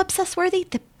 Also obsessed-worthy,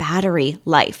 the battery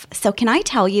life. So can I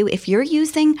tell you, if you're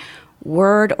using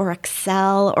Word or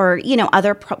Excel or,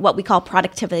 other what we call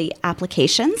productivity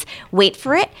applications, wait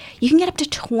for it, you can get up to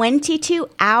 22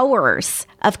 hours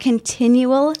of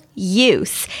continual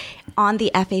use on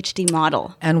the FHD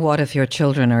model. And what if your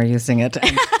children are using it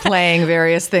and playing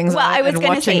various things and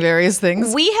watching various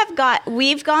things?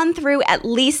 We've gone through at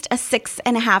least a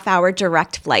 6.5 hour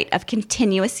direct flight of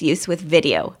continuous use with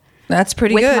video. That's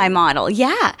pretty good. With my model,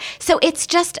 yeah. So it's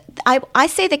just, I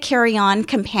say the carry-on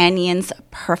companion's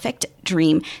perfect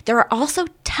dream. There are also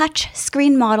touch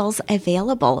screen models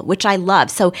available, which I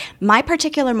love. So my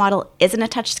particular model isn't a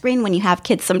touch screen. When you have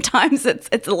kids, sometimes it's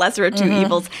the lesser of two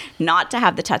evils not to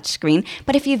have the touch screen.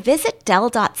 But if you visit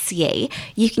Dell.ca,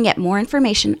 you can get more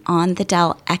information on the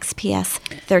Dell XPS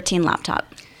 13 laptop.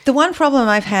 The one problem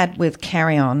I've had with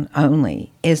carry-on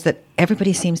only is that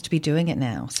everybody seems to be doing it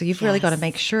now. So you've really got to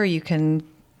make sure you can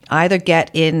either get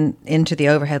into the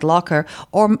overhead locker,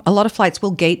 or a lot of flights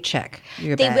will gate check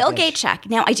your baggage. They will gate check.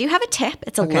 Now, I do have a tip.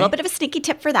 It's a little bit of a sneaky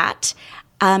tip for that.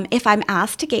 If I'm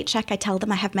asked to gate check, I tell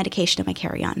them I have medication in my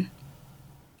carry-on.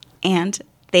 And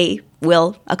they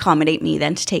will accommodate me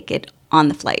then to take it on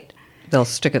the flight. They'll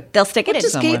stick it in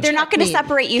somewhere. They're not going to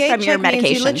separate you from your medication.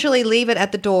 Means you literally leave it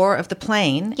at the door of the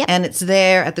plane, and it's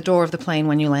there at the door of the plane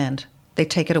when you land. They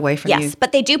take it away from you. Yes,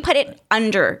 but they do put it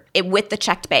under it with the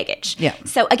checked baggage. Yeah.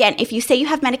 So again, if you say you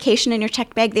have medication in your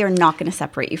checked bag, they are not going to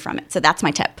separate you from it. So that's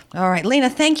my tip. All right, Lena,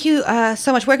 thank you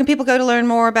so much. Where can people go to learn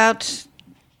more about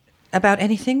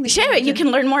anything? Sure, you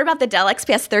can learn more about the Dell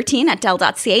XPS 13 at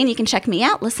Dell.ca, and you can check me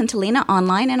out, listen to Lena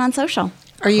online and on social.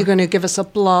 Are you going to give us a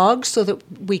blog so that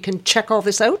we can check all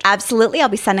this out? Absolutely. I'll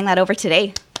be sending that over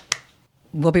today.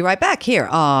 We'll be right back here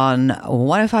on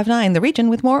 105.9 The Region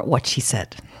with more What She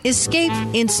Said. Escape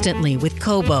instantly with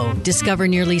Kobo. Discover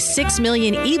nearly 6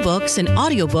 million ebooks and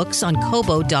audiobooks on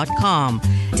Kobo.com.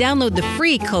 Download the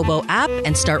free Kobo app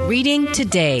and start reading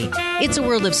today. It's a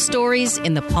world of stories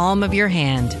in the palm of your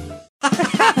hand.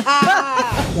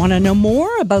 Want to know more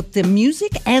about the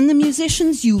music and the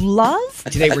musicians you love?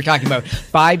 Today we're talking about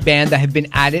 5 bands that have been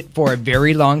at it for a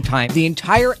very long time. The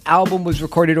entire album was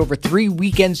recorded over 3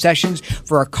 weekend sessions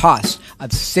for a cost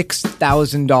of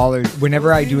 $6,000.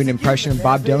 Whenever I do an impression of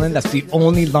Bob Dylan, that's the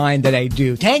only line that I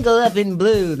do. Tangled up in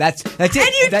blue. That's it. And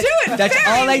you do it That's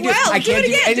very all I do. well. I Do can't it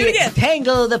again, do it again.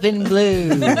 Tangled up in blue.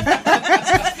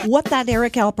 What That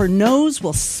Eric Alper Knows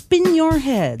will spin your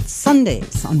head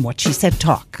Sundays on What She Said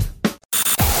Talk.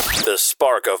 The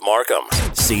Spark of Markham.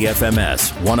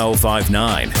 CFMS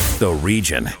 1059. The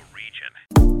Region.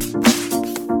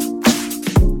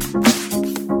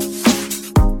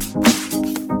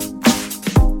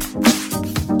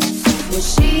 Well,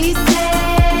 she said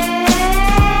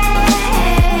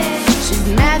she's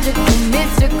magical,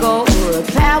 mystical, or a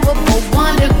powerful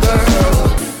wonder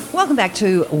girl. Welcome back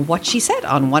to What She Said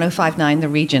on 1059 The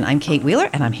Region. I'm Kate Wheeler,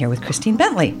 and I'm here with Christine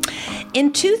Bentley.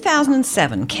 In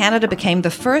 2007, Canada became the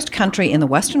first country in the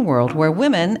Western world where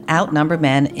women outnumber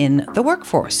men in the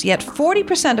workforce. Yet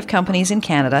 40% of companies in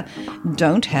Canada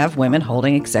don't have women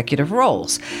holding executive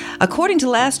roles. According to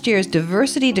last year's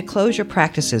Diversity Disclosure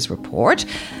Practices report,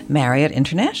 Marriott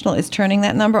International is turning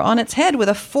that number on its head with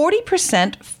a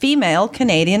 40% female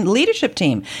Canadian leadership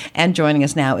team. And joining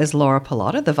us now is Laura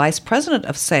Pallotta, the Vice President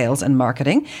of Sales and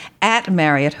Marketing at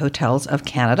Marriott Hotels of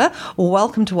Canada.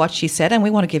 Welcome to What She Said, and we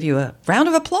want to give you a round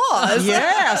of applause.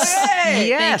 Yes. Hey.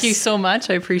 Yes. Thank you so much.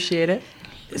 I appreciate it.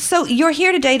 So you're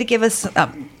here today to give us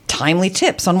timely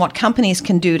tips on what companies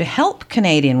can do to help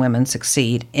Canadian women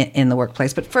succeed in the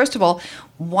workplace. But first of all,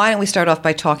 why don't we start off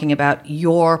by talking about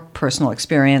your personal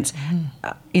experience,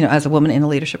 as a woman in a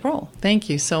leadership role? Thank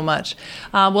you so much.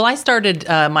 Well, I started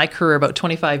my career about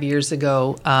 25 years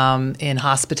ago in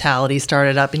hospitality,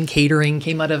 started up in catering,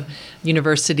 came out of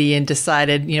university and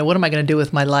decided, what am I going to do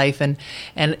with my life? And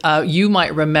you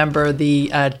might remember the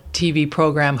TV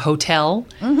program Hotel.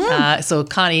 Mm-hmm. So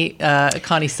Connie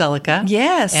Selica.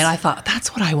 Yes. And I thought,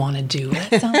 that's what I want to do.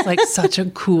 That sounds like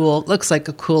looks like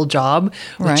a cool job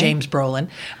with James Brolin.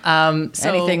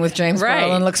 Anything with James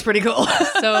Brolin looks pretty cool.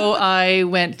 So I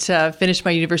finished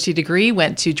my university degree,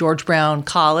 went to George Brown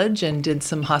College and did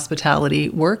some hospitality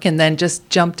work, and then just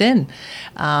jumped in.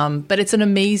 But it's an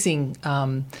amazing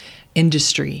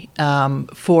industry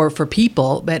for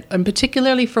people, and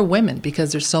particularly for women,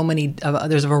 because there's so many.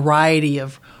 There's a variety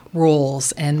of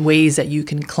roles and ways that you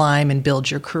can climb and build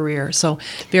your career. So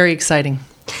very exciting.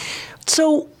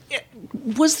 So,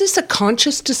 was this a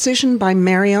conscious decision by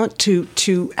Marriott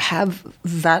to have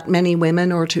that many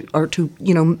women, or to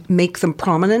make them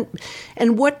prominent?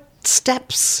 And what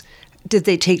steps did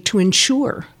they take to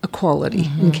ensure equality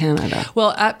in Canada?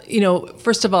 Well,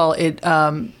 first of all,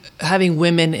 having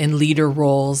women in leader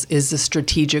roles is a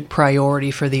strategic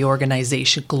priority for the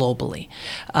organization globally.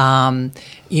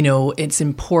 It's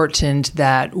important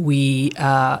that we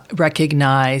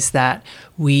recognize that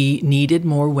we needed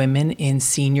more women in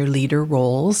senior leader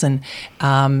roles and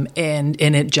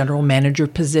in general manager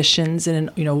positions and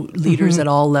leaders at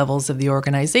all levels of the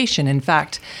organization. In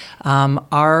fact,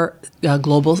 our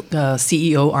global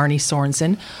CEO Arnie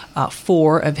Sorensen,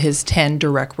 4 of his 10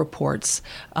 direct reports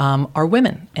are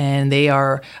women, and they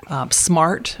are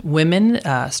smart women,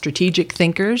 strategic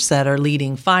thinkers that are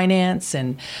leading finance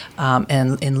and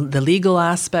in the legal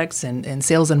aspects and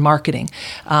sales and marketing.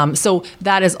 So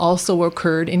that has also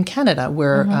occurred in Canada,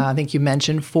 where I think you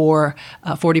mentioned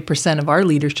 40% of our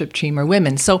leadership team are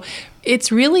women. So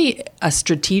it's really a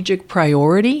strategic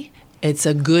priority. It's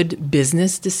a good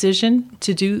business decision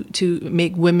to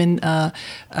make women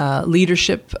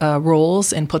leadership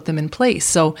roles and put them in place.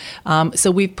 So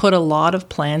we've put a lot of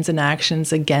plans and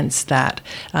actions against that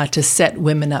to set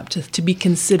women up to be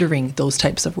considering those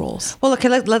types of roles. Well, okay,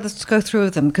 let's go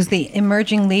through them, because the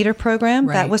Emerging Leader Program,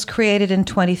 that was created in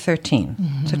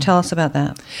 2013. So tell us about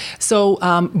that. So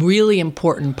really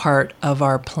important part of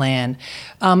our plan.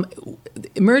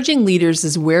 Emerging Leaders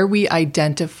is where we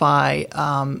identify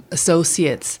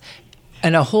associates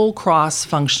and a whole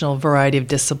cross-functional variety of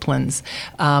disciplines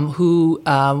who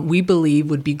we believe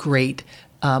would be great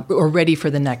or ready for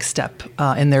the next step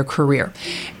in their career.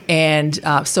 And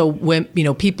so when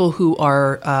people who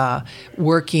are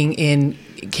working in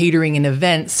catering and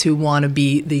events who want to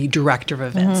be the director of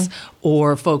events,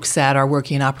 or folks that are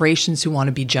working in operations who want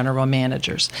to be general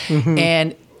managers.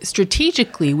 And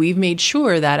strategically, we've made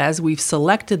sure that as we've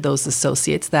selected those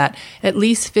associates, that at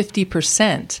least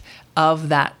 50% of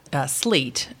that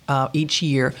slate each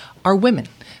year are women,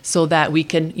 so that we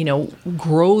can,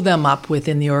 grow them up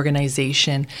within the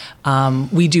organization.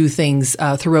 We do things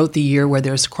throughout the year where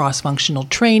there's cross-functional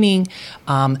training.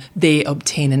 They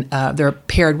obtain they're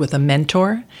paired with a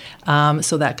mentor,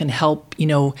 so that can help,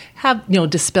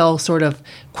 dispel sort of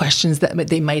questions that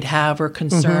they might have or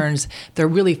concerns. They're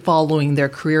really following their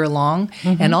career along,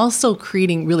 and also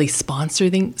really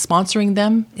sponsoring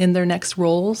them in their next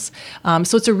roles.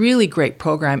 So it's a really great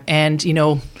program, and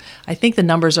I think the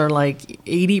numbers are like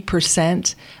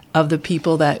 80% of the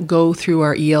people that go through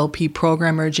our ELP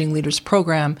program, Emerging Leaders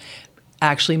Program,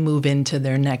 actually move into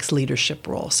their next leadership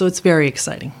role. So it's very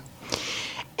exciting.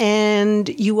 And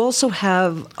you also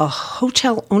have a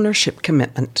hotel ownership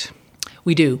commitment.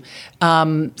 We do.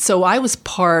 So I was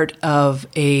part of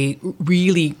a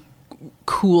really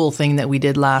cool thing that we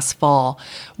did last fall,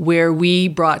 where we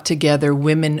brought together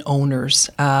women owners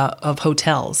of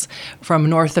hotels from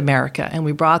North America, and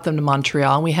we brought them to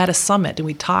Montreal, and we had a summit, and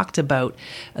we talked about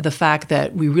the fact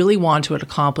that we really want to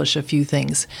accomplish a few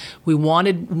things. We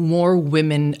wanted more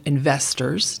women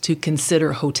investors to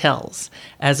consider hotels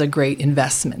as a great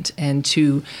investment, and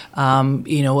to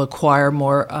acquire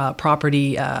more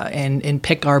property and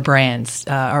pick our brands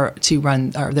or to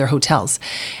run their hotels.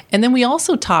 And then we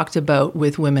also talked about,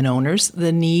 with women owners,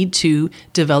 the need to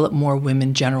develop more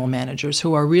women general managers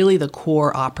who are really the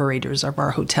core operators of our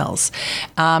hotels.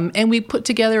 And we put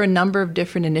together a number of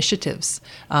different initiatives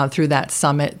through that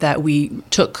summit that we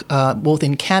took both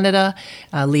in Canada,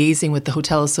 liaising with the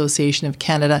Hotel Association of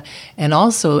Canada, and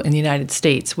also in the United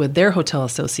States with their Hotel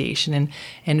Association. And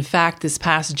in fact, this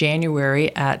past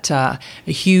January at a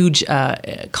huge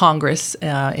Congress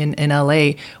in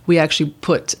LA, we actually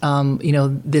put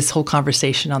this whole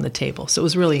conversation on the table. So it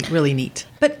was really, really neat.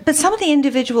 But some of the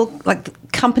individual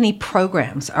company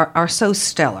programs are so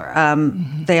stellar.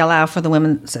 They allow for the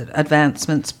women's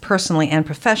advancements personally and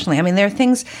professionally. I mean, there are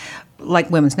things like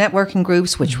women's networking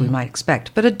groups, which we might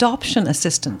expect, but adoption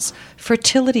assistance,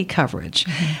 fertility coverage.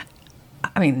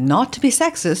 I mean, not to be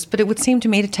sexist, but it would seem to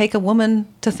me to take a woman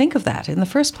to think of that in the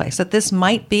first place, that this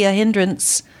might be a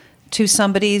hindrance to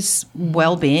somebody's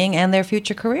well-being and their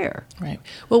future career. Right.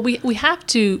 Well, we have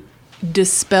to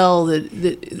dispel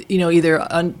the either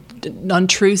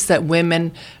untruths that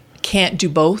women can't do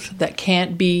both, that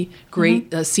can't be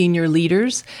great senior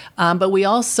leaders, but we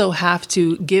also have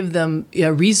to give them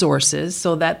resources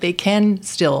so that they can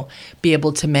still be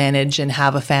able to manage and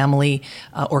have a family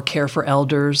or care for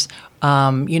elders,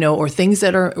 or things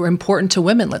that are important to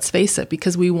women, let's face it,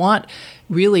 because we want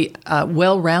really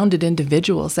well-rounded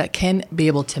individuals that can be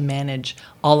able to manage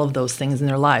all of those things in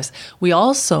their lives. We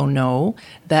also know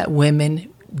that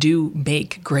women do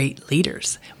make great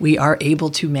leaders. We are able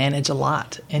to manage a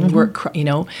lot and work,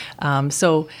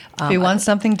 so... if you want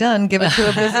something done, give it to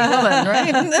a busy woman,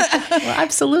 right? Well,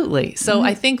 absolutely. So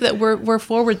I think that we're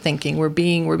forward thinking. We're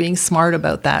being smart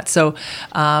about that. So,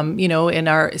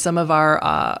 in some of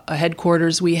our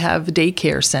headquarters, we have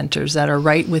daycare centers that are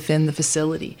right within the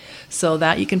facility, so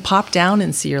that you can pop down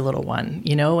and see your little one,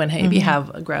 and maybe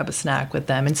grab a snack with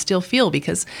them and still feel,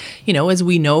 because, as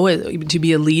we know, to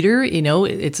be a leader,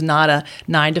 it's not a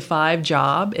 9-to-5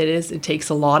 job. It takes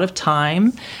a lot of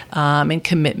time and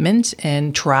commitment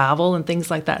and travel and things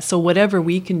like that. So whatever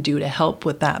we can do to help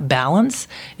with that balance,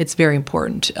 it's very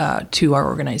important to our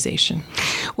organization.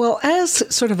 Well, as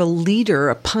sort of a leader,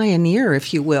 a pioneer,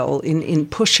 if you will, in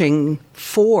pushing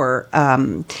for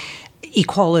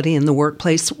equality in the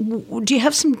workplace, do you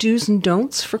have some do's and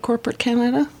don'ts for corporate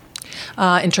Canada?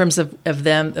 In terms of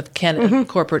Canada,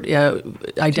 corporate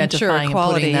identifying and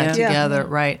putting that together,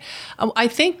 right? I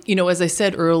think, as I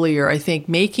said earlier, I think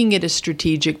making it a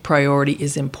strategic priority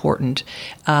is important.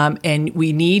 And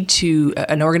we need to,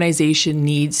 an organization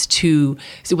needs to,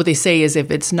 so what they say is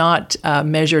if it's not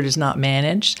measured, it's not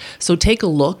managed. So take a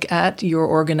look at your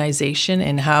organization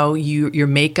and how your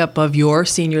makeup of your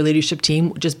senior leadership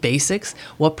team, just basics,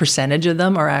 what percentage of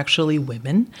them are actually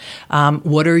women?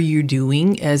 What are you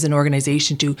doing as an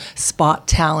organization to spot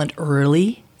talent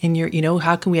early in your,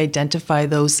 how can we identify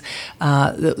those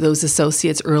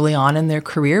associates early on in their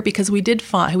career? Because we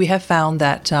have found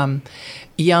that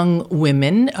young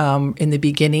women in the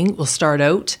beginning will start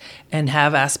out and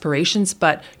have aspirations,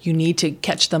 but you need to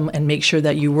catch them and make sure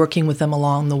that you're working with them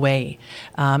along the way.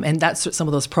 And that's some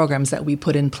of those programs that we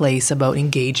put in place about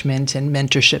engagement and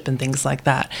mentorship and things like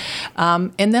that.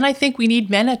 And then I think we need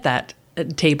men at that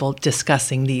table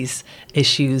discussing these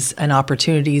issues and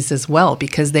opportunities as well,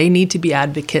 because they need to be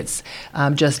advocates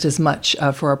just as much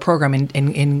for our program.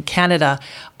 In Canada,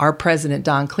 our president,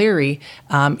 Don Cleary,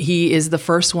 he is the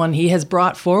first one. He has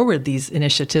brought forward these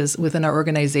initiatives within our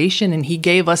organization, and he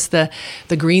gave us the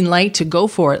green light to go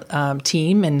for it,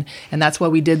 team, and that's why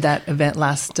we did that event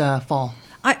last fall.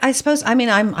 I suppose, I mean,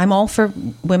 I'm all for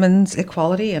women's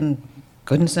equality, and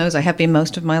goodness knows I have been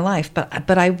most of my life,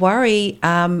 but I worry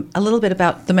a little bit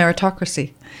about the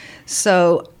meritocracy.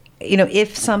 So,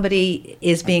 if somebody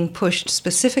is being pushed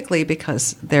specifically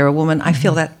because they're a woman, I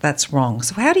feel that that's wrong.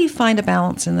 So how do you find a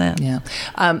balance in that? Yeah,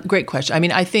 great question. I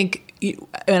mean, I think,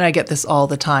 and I get this all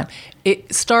the time,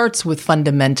 it starts with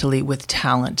fundamentally with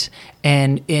talent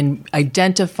and in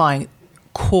identifying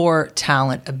core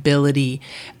talent, ability.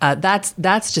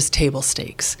 That's just table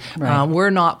stakes. Right. We're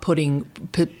not putting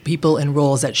people in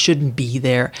roles that shouldn't be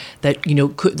there, that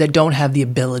that don't have the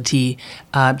ability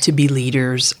to be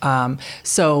leaders. But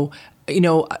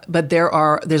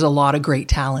there's a lot of great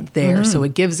talent there. Mm-hmm. So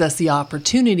it gives us the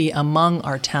opportunity among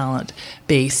our talent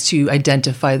base to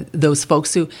identify those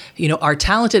folks who, are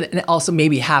talented and also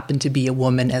maybe happen to be a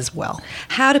woman as well.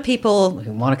 How do people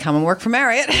who want to come and work for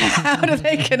Marriott, how do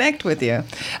they connect with you?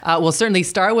 We'll certainly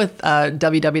start with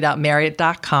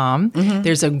www.marriott.com. Mm-hmm.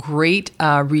 There's a great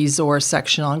resource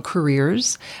section on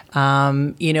careers,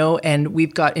 and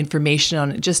we've got information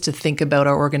on it just to think about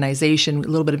our organization, a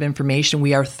little bit of information.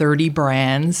 We are 30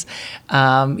 brands.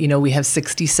 We have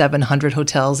 6,700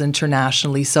 hotels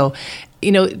internationally. So,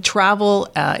 travel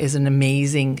is an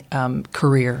amazing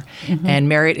career, mm-hmm. and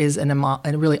Marriott is a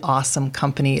really awesome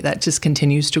company that just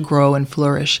continues to grow and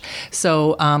flourish.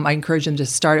 So I encourage them to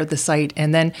start at the site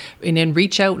and then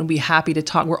reach out and be happy to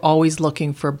talk. We're always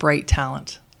looking for bright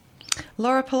talent.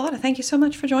 Laura Pilata, thank you so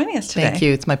much for joining us today. Thank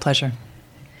you. It's my pleasure.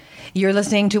 You're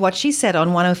listening to What She Said on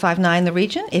 105.9 The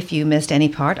Region. If you missed any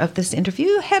part of this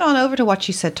interview, head on over to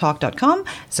whatshesaidtalk.com.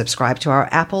 Subscribe to our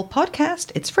Apple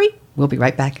podcast. It's free. We'll be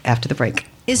right back after the break.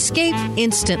 Escape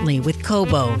instantly with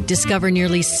Kobo. Discover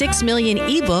nearly 6 million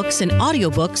ebooks and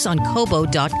audiobooks on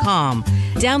Kobo.com.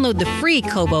 Download the free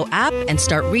Kobo app and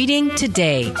start reading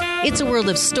today. It's a world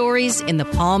of stories in the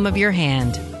palm of your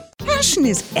hand. Passion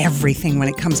is everything when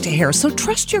it comes to hair, so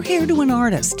trust your hair to an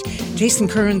artist. Jason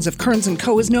Kearns of Kearns &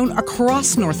 Co. is known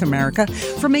across North America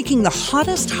for making the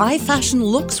hottest high-fashion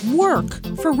looks work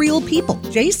for real people.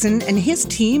 Jason and his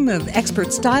team of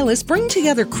expert stylists bring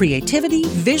together creativity,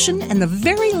 vision, and the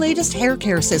very latest hair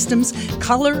care systems,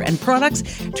 color, and products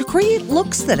to create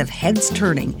looks that have heads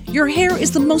turning. Your hair is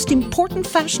the most important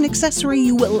fashion accessory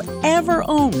you will ever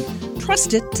own.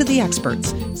 Trust it to the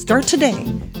experts. Start today.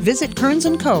 Visit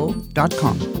kearnsandco.com.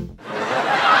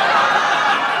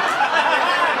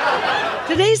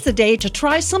 Today's the day to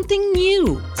try something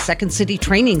new. Second City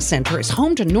Training Center is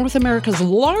home to North America's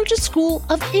largest school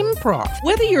of improv.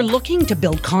 Whether you're looking to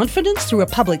build confidence through a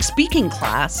public speaking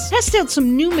class, test out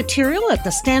some new material at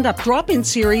the stand-up drop-in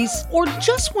series, or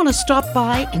just want to stop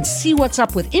by and see what's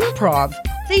up with improv,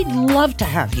 they'd love to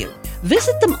have you.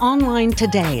 Visit them online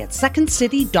today at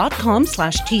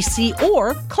secondcity.com/TC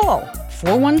or call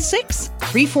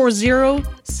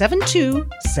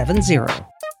 416-340-7270.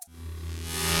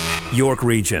 York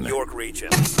Region.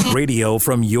 Radio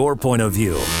from your point of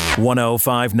view.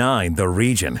 105.9 The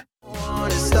Region.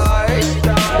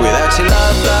 Without your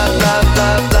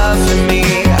love for me,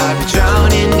 I'd be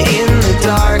drowning in the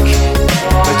dark.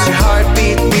 But your heart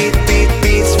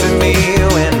beats for me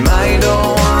when mine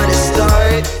don't want to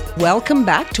start. Welcome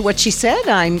back to What She Said.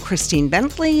 I'm Christine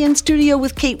Bentley in studio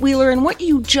with Kate Wheeler, and what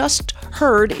you just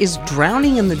heard is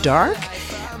Drowning in the Dark.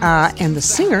 And the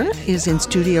singer is in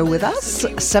studio with us,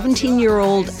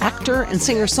 17-year-old actor and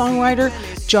singer-songwriter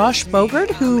Josh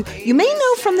Bogert, who you may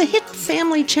know from the hit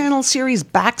Family Channel series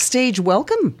Backstage.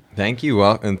 Welcome. Thank you.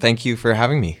 Well, and thank you for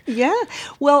having me. Yeah.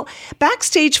 Well,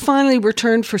 Backstage finally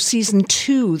returned for season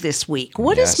 2 this week.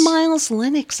 What is Miles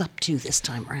Lennox up to this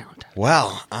time around?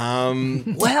 Well,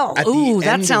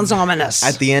 that sounds ominous.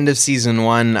 At the end of season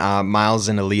 1, Miles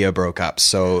and Aaliyah broke up.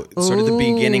 So sort of the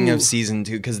beginning of season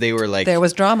 2, because they were like... There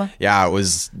was drama. Yeah,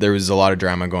 there was a lot of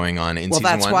drama going on in season 1.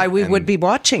 Well, that's why we would be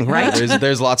watching, right?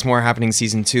 There's lots more happening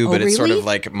season 2, but it's sort of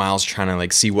like Miles trying to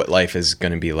like see what life is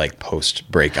going to be like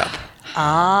post-breakup.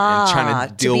 And trying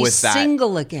to deal with that.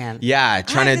 Single again. Yeah,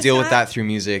 trying to deal with that through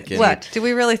music. And what? Do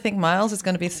we really think Miles is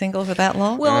going to be single for that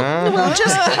long? you have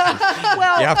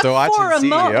to watch and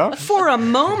see. For a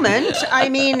moment, I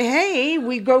mean, hey,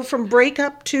 we go from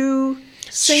breakup to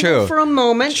single for a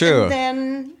moment, and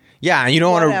then. Yeah, you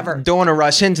don't want to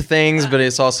rush into things, but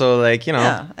it's also like,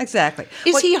 Yeah, exactly.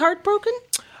 Is he heartbroken?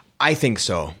 I think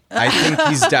so. I think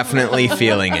he's definitely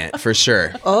feeling it for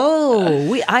sure.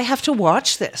 Oh, I have to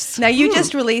watch this. Now, you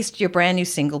just released your brand new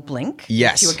single, Blink.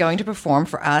 Yes. You were going to perform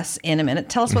for us in a minute.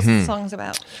 Tell us what the song's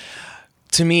about.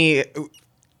 To me,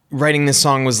 writing this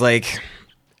song was like,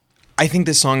 I think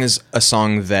this song is a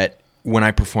song that when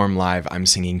I perform live, I'm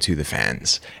singing to the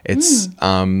fans. It's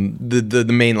the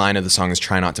main line of the song is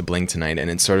 "Try not to blink tonight," and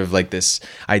it's sort of like this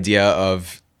idea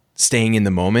of staying in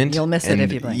the moment. You'll miss it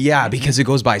if you blink. Yeah, because it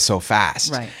goes by so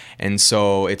fast. Right. And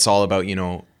so it's all about, you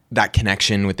know, that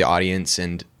connection with the audience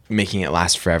and making it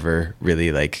last forever.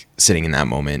 Really, like sitting in that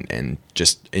moment and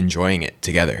just enjoying it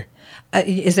together.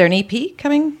 Is there an EP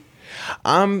coming?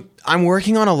 I'm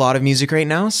working on a lot of music right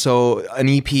now, so an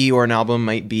EP or an album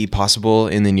might be possible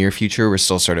in the near future. We're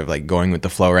still sort of like going with the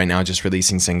flow right now, just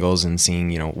releasing singles and seeing,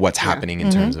 you know, what's happening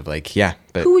in terms of like,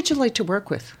 but Who would you like to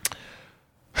work with?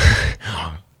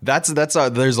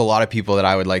 there's a lot of people that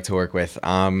I would like to work with.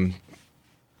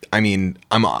 I mean,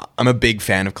 I'm a big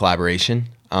fan of collaboration.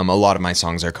 A lot of my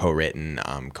songs are co-written,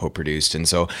 co-produced, and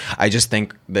so I just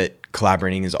think that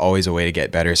collaborating is always a way to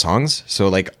get better songs. So,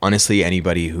 like, honestly,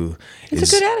 anybody who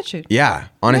It's a good attitude. Yeah,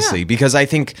 honestly, because I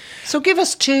think So give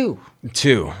us two.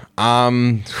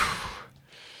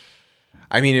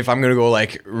 I mean, if I'm gonna go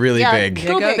like really big,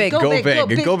 Go big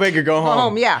or go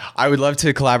home. Yeah. I would love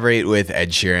to collaborate with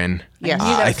Ed Sheeran. Yes.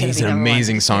 I think he's an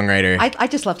amazing songwriter. I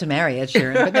just love to marry Ed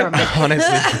Sheeran, but never mind.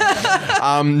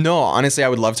 Honestly, I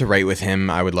would love to write with him.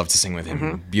 I would love to sing with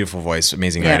him. Beautiful voice,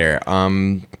 amazing Yeah. writer.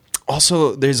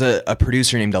 Also, there's a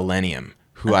producer named Elenium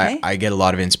who I get a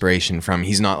lot of inspiration from.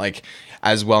 He's not like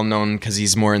as well known because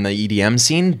he's more in the EDM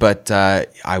scene, but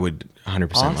I would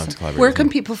 100% love to collaborate. Where with can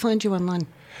him. people find you online?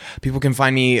 People can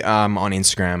find me on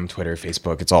Instagram, Twitter,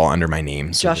 Facebook. It's all under my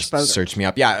name. So Josh just Bogert. search me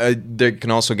up. Yeah, they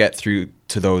can also get through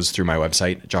to those through my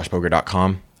website,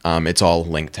 joshbogert.com. It's all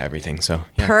linked to everything. So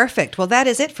yeah. Perfect. Well, that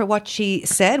is it for What She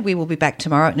Said. We will be back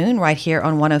tomorrow at noon right here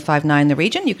on 105.9 The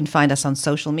Region. You can find us on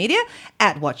social media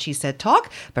at What She Said Talk.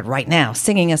 But right now,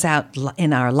 singing us out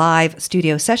in our live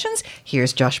studio sessions,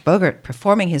 here's Josh Bogert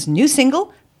performing his new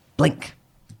single, Blink.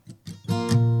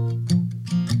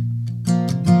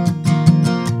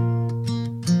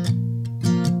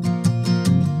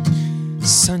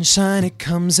 Sunshine, it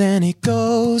comes and it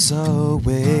goes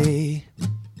away.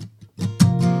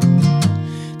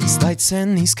 These lights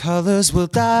and these colors will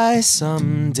die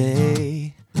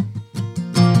someday.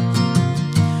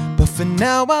 But for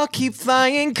now I'll keep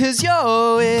flying 'cause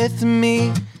you're with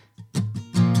me.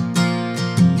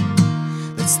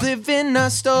 Let's live in our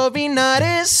story, not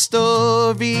his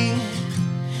story.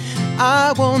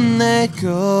 I won't let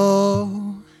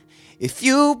go if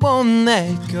you won't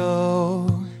let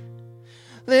go.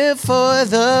 Live for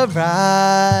the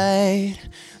ride.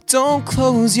 Don't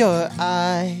close your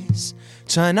eyes.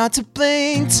 Try not to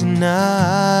blink tonight.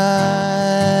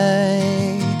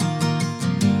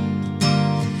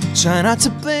 Try not to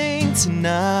blink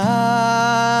tonight.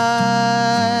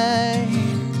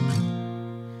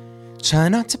 Try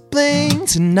not to blink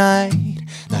tonight.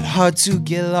 Not hard to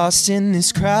get lost in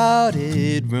this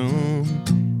crowded room.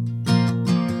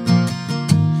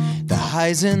 The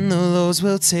highs and the lows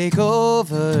will take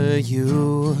over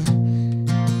you.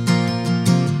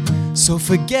 So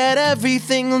forget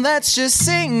everything, let's just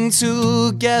sing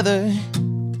together.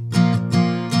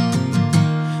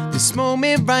 This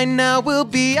moment right now will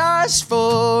be ours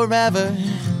forever.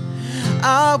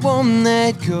 I won't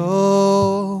let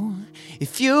go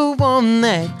if you won't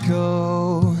let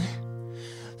go.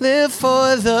 Live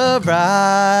for the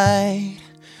ride.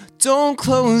 Don't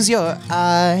close your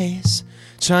eyes.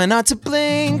 Try not to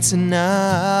blink tonight.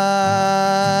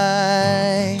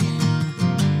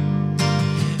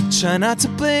 Try not to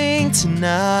blink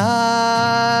tonight.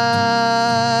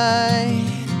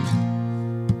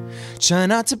 Try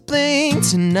not to blink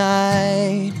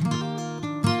tonight.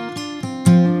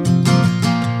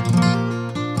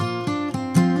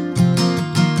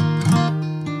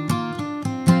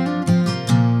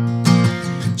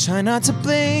 Try not to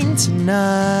blink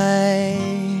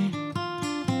tonight.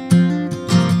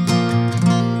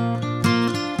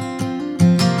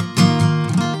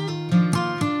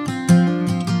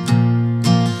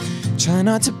 Try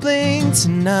not to blink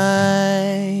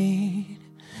tonight.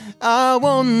 I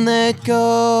won't let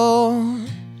go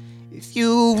if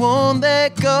you won't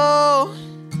let go.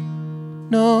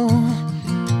 No.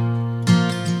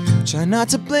 Try not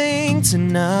to blink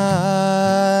tonight.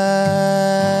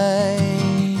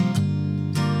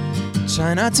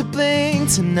 Try not to blink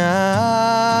tonight.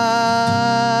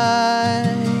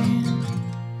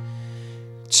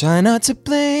 Try not to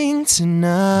blink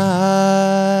tonight.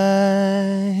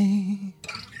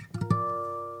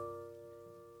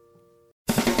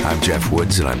 I'm Jeff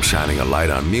Woods, and I'm shining a light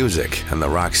on music and the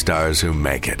rock stars who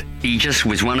make it. He just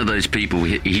was one of those people,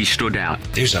 he stood out.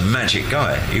 He was a magic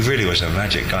guy. He really was a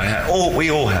magic guy. We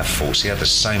all have faults. He had the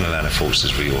same amount of faults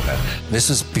as we all had. This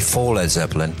was before Led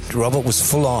Zeppelin. Robert was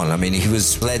full on. I mean, he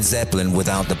was Led Zeppelin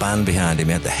without the band behind him.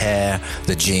 He had the hair,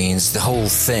 the jeans, the whole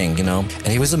thing, you know, and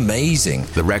he was amazing.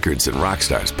 The Records and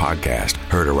Rockstars podcast,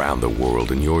 heard around the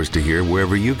world and yours to hear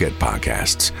wherever you get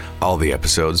podcasts. All the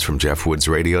episodes from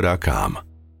jeffwoodsradio.com.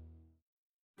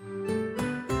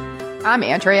 I'm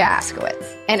Andrea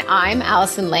Askowitz. And I'm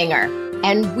Allison Langer.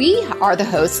 And we are the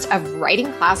hosts of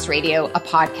Writing Class Radio, a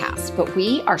podcast, but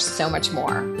we are so much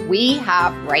more. We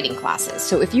have writing classes.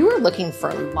 So if you are looking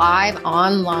for live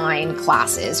online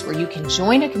classes where you can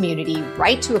join a community,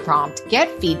 write to a prompt,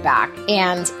 get feedback,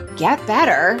 and get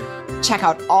better, check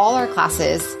out all our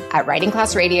classes at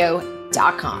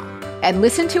writingclassradio.com. And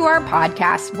listen to our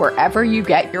podcast wherever you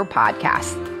get your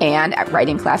podcasts and at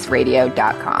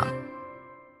writingclassradio.com.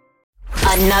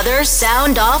 Another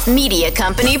Sound Off Media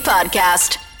Company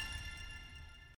podcast.